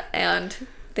do that. And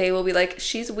they will be like,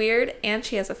 she's weird and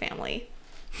she has a family.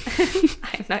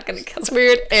 I'm not going to kill her. It's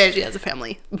weird and she has a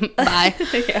family. Bye.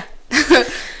 Yeah.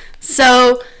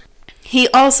 So, he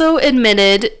also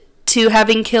admitted to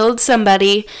having killed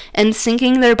somebody and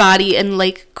sinking their body in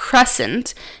Lake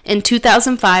Crescent in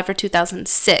 2005 or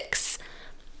 2006.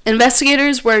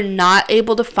 Investigators were not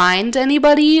able to find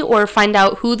anybody or find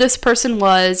out who this person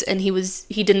was, and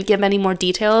he didn't give any more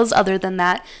details other than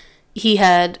that he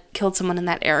had killed someone in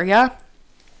that area.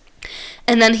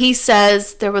 And then he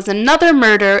says there was another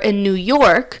murder in New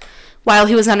York while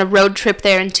he was on a road trip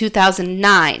there in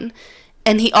 2009.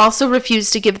 And he also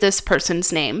refused to give this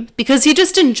person's name because he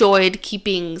just enjoyed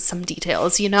keeping some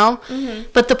details, Mm-hmm.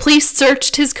 But the police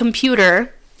searched his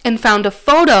computer and found a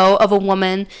photo of a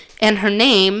woman and her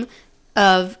name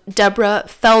of Deborah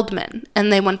Feldman.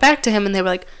 And they went back to him and they were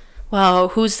like, well,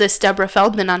 who's this Deborah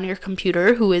Feldman on your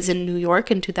computer who is in New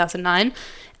York in 2009?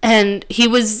 And he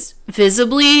was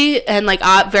visibly and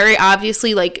very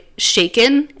obviously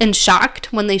shaken and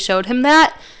shocked when they showed him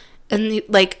that. And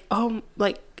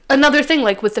another thing,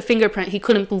 with the fingerprint, he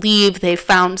couldn't believe they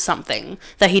found something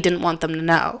that he didn't want them to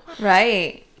know.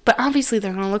 Right. But obviously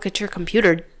they're going to look at your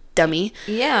computer, dummy.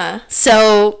 Yeah.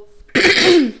 So,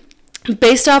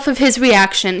 based off of his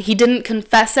reaction, he didn't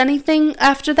confess anything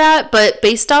after that, but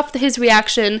based off his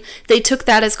reaction, they took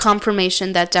that as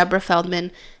confirmation that Deborah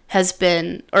Feldman has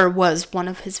been, or was, one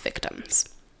of his victims.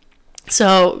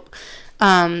 So,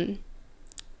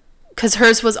 because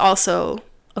hers was also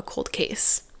a cold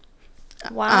case.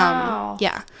 Wow.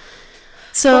 Yeah.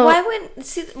 So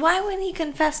but why wouldn't he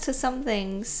confess to some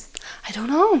things? I don't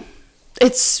know.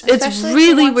 It's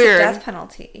really weird. A death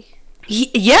penalty.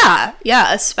 Yeah,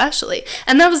 especially.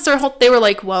 And that was their whole. They were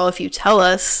like, well, if you tell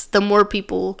us, the more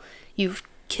people you've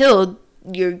killed,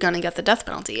 you're gonna get the death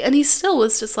penalty. And he still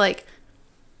was just like,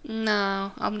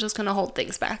 no, I'm just gonna hold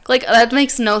things back. That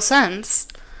makes no sense.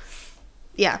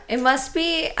 Yeah. It must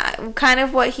be kind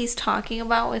of what he's talking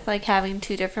about with having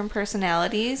two different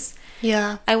personalities.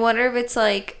 Yeah. I wonder if it's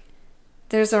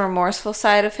there's a remorseful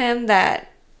side of him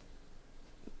that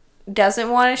doesn't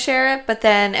want to share it, but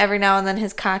then every now and then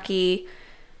his cocky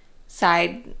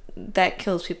side that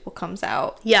kills people comes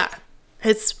out. Yeah.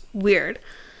 It's weird.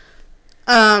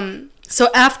 So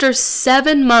after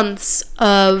 7 months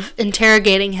of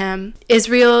interrogating him,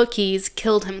 Israel Keyes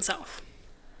killed himself.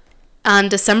 On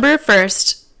December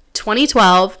 1st,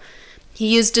 2012,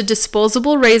 he used a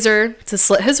disposable razor to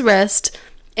slit his wrist,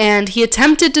 and he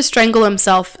attempted to strangle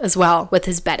himself as well with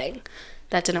his bedding.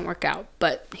 That didn't work out,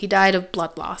 but he died of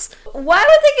blood loss. Why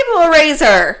would they give him a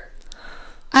razor?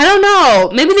 I don't know.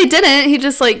 Maybe they didn't. He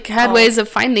just, like, had ways of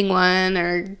finding one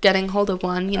or getting hold of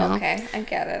one, you know. Okay, I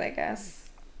get it, I guess.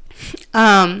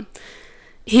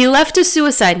 He left a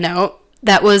suicide note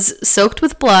that was soaked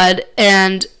with blood,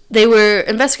 and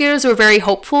investigators were very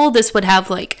hopeful this would have,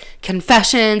 like,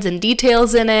 confessions and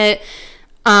details in it.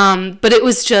 But it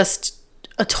was just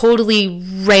a totally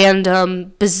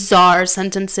random, bizarre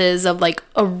sentences of, like,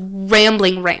 a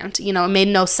rambling rant. You know, it made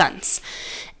no sense.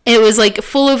 It was, like,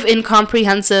 full of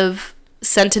incomprehensive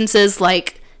sentences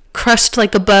like, crushed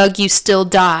like a bug, you still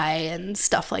die, and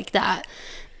stuff like that.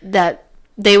 That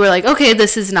they were like, okay,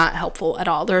 this is not helpful at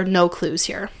all. There are no clues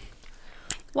here.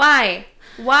 Why?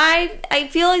 I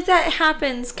feel like that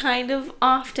happens kind of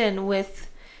often with...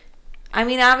 I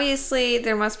mean, obviously,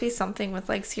 there must be something with,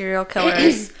 like, serial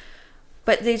killers...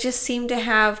 But they just seem to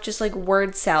have just, like,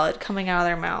 word salad coming out of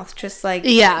their mouth. Just, like,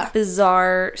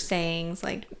 bizarre sayings,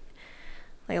 like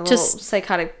a little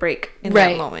psychotic break in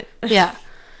that moment. Yeah.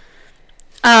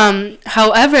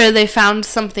 However, they found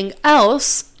something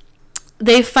else.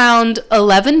 They found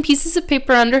 11 pieces of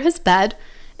paper under his bed,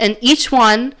 and each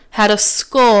one had a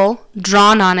skull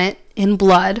drawn on it in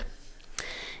blood.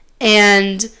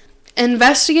 And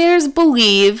investigators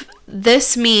believe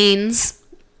this means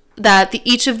that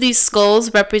each of these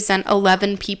skulls represent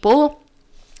 11 people.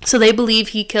 So they believe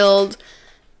he killed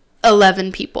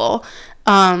 11 people.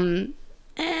 And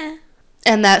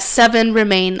that 7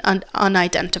 remain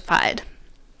unidentified.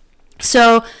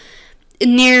 So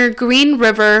near Green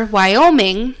River,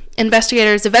 Wyoming,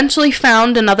 investigators eventually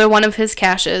found another one of his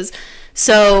caches.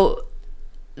 So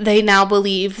they now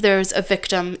believe there's a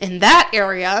victim in that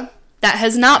area that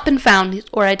has not been found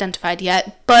or identified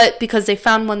yet. But because they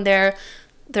found one there,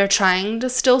 they're trying to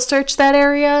still search that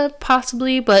area,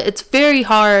 possibly, but it's very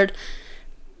hard.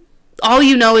 All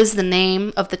you know is the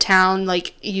name of the town.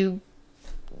 Like,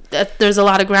 there's a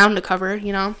lot of ground to cover,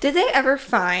 you know? Did they ever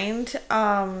find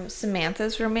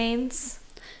Samantha's remains?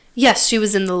 Yes, she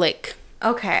was in the lake.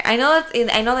 Okay. I know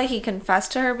that he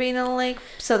confessed to her being in the lake,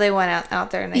 so they went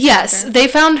out there and they Yes, found her. they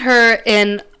found her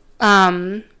in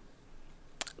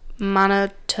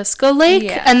Monotusco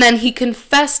Lake, and then he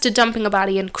confessed to dumping a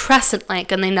body in Crescent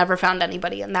Lake, and they never found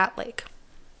anybody in that lake.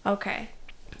 Okay.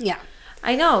 Yeah.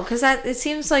 I know, because it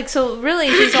seems like, so really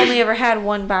he's only ever had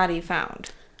one body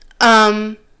found.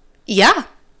 Yeah.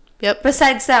 Yep.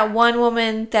 Besides that one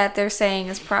woman that they're saying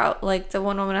is like the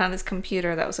one woman on his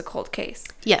computer that was a cold case.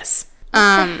 Yes.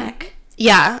 What the heck?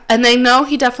 Yeah, and they know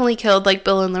he definitely killed, like,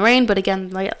 Bill and Lorraine, but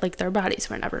again, like their bodies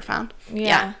were never found.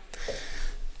 Yeah.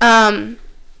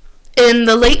 In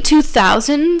the late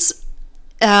 2000s,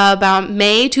 about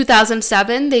May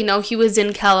 2007, they know he was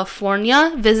in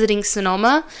California visiting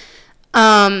Sonoma.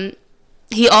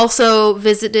 He also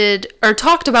visited or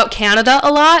talked about Canada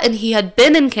a lot, and he had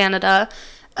been in Canada,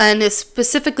 and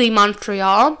specifically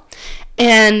Montreal.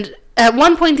 And at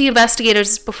one point, the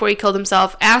investigators, before he killed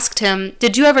himself, asked him,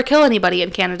 "Did you ever kill anybody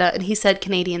in Canada?" And he said,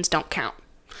 "Canadians don't count."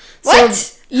 What?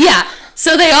 So, yeah.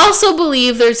 So they also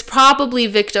believe there's probably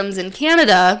victims in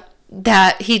Canada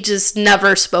that he just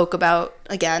never spoke about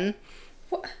again.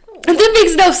 What? That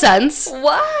makes no sense.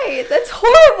 Why? That's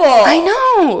horrible. I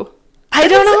know. I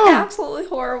don't know. Absolutely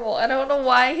horrible. I don't know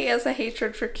why he has a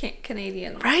hatred for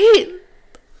Canadians. Right?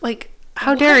 Like,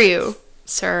 how dare you,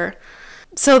 sir?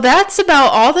 So that's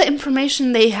about all the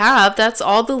information they have. That's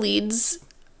all the leads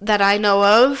that I know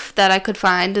of that I could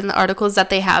find in the articles that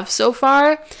they have so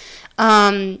far.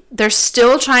 They're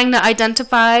still trying to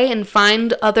identify and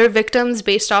find other victims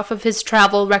based off of his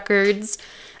travel records.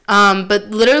 But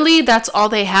literally that's all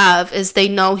they have is they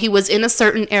know he was in a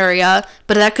certain area,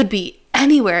 but that could be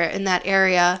anywhere in that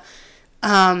area.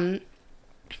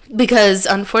 Because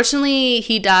unfortunately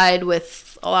he died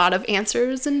with a lot of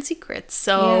answers and secrets.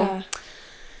 So yeah.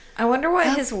 I wonder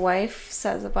what his wife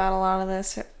says about a lot of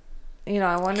this. You know,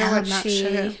 I wonder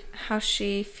how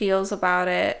she feels about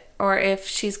it. Or if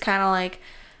she's kind of like,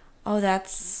 oh,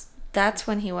 that's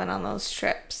when he went on those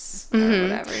trips or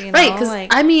whatever, you know? Right, because,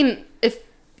 like, I mean, if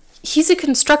he's a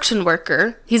construction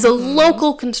worker, he's a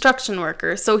local construction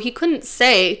worker, so he couldn't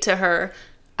say to her,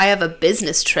 I have a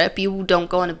business trip. You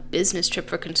don't go on a business trip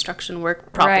for construction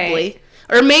work, probably.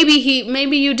 Right. Or maybe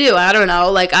you do. I don't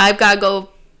know. Like, I've got to go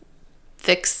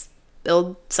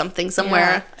build something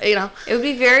somewhere, you know. It would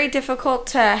be very difficult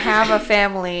to have a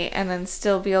family and then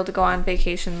still be able to go on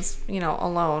vacations, you know,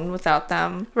 alone without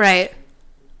them. Right.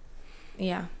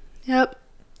 Yeah. Yep.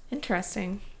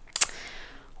 Interesting.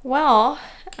 Well,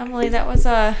 Emily, that was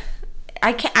a...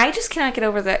 I just cannot get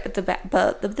over I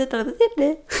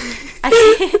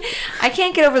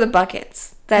can't get over the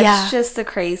buckets. That's just the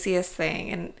craziest thing,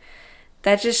 and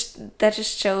that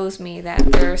just shows me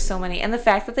that there are so many, and the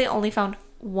fact that they only found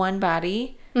one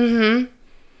body. Mm-hmm.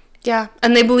 Yeah,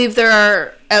 and they believe there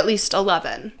are at least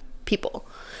 11 people.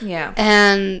 Yeah,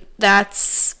 and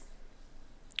that's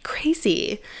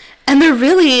crazy. And they're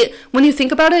really, when you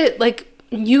think about it, like,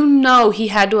 you know, he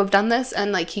had to have done this,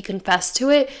 and like he confessed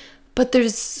to it. But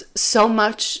there's so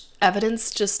much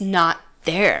evidence just not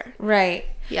there. Right.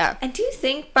 Yeah. And do you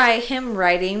think by him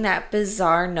writing that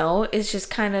bizarre note is just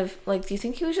kind of, like, do you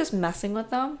think he was just messing with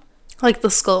them? Like the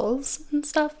skulls and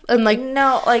stuff? And like...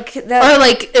 No, like... That, or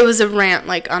like it was a rant,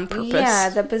 like, on purpose. Yeah,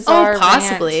 the bizarre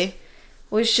possibly. Rant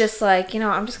was just like,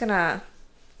 I'm just gonna,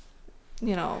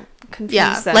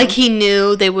 confuse them. Like he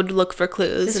knew they would look for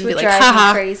clues this and would be like, drive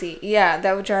haha. them crazy. Yeah,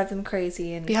 that would drive them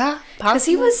crazy. And yeah, because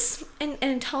he was an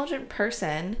intelligent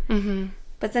person, mm-hmm.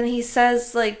 But then he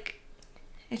says, like,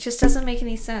 it just doesn't make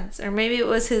any sense. Or maybe it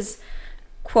was his,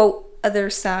 quote, other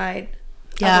side,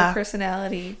 other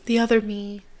personality. The other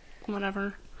me,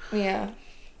 whatever. Yeah.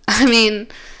 I mean,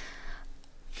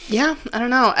 yeah, I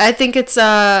don't know. I think it's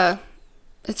a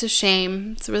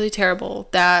shame. It's really terrible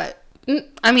that,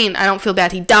 I mean, I don't feel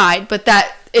bad he died, but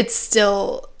that it's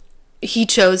still, he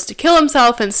chose to kill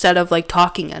himself instead of, like,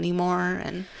 talking anymore.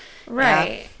 And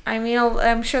right. Yeah. I mean,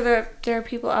 I'm sure there are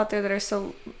people out there that are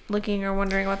still looking or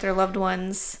wondering about their loved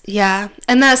ones. Yeah.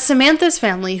 And that Samantha's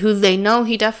family, who they know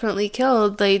he definitely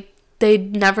killed, they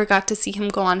never got to see him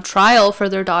go on trial for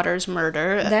their daughter's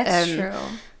murder. That's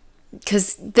true.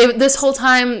 Because this whole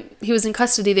time he was in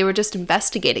custody, they were just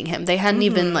investigating him. They hadn't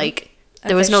even, like,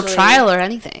 there was no trial or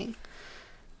anything.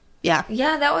 Yeah.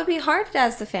 Yeah, that would be hard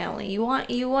as the family.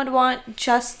 You would want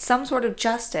just some sort of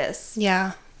justice.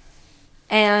 Yeah.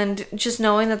 And just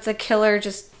knowing that the killer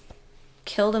just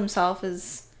killed himself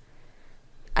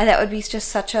that would be just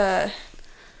such a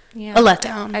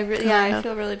letdown. I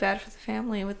feel really bad for the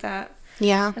family with that.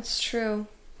 Yeah. That's true.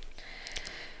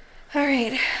 All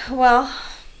right. Well,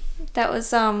 that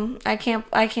was I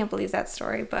can't believe that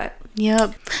story, but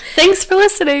yep. Thanks for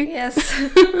listening. Yes.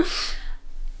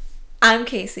 I'm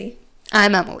Casey.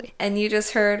 I'm Emily. And you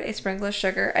just heard A Sprinkle of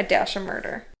Sugar, A Dash of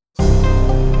Murder.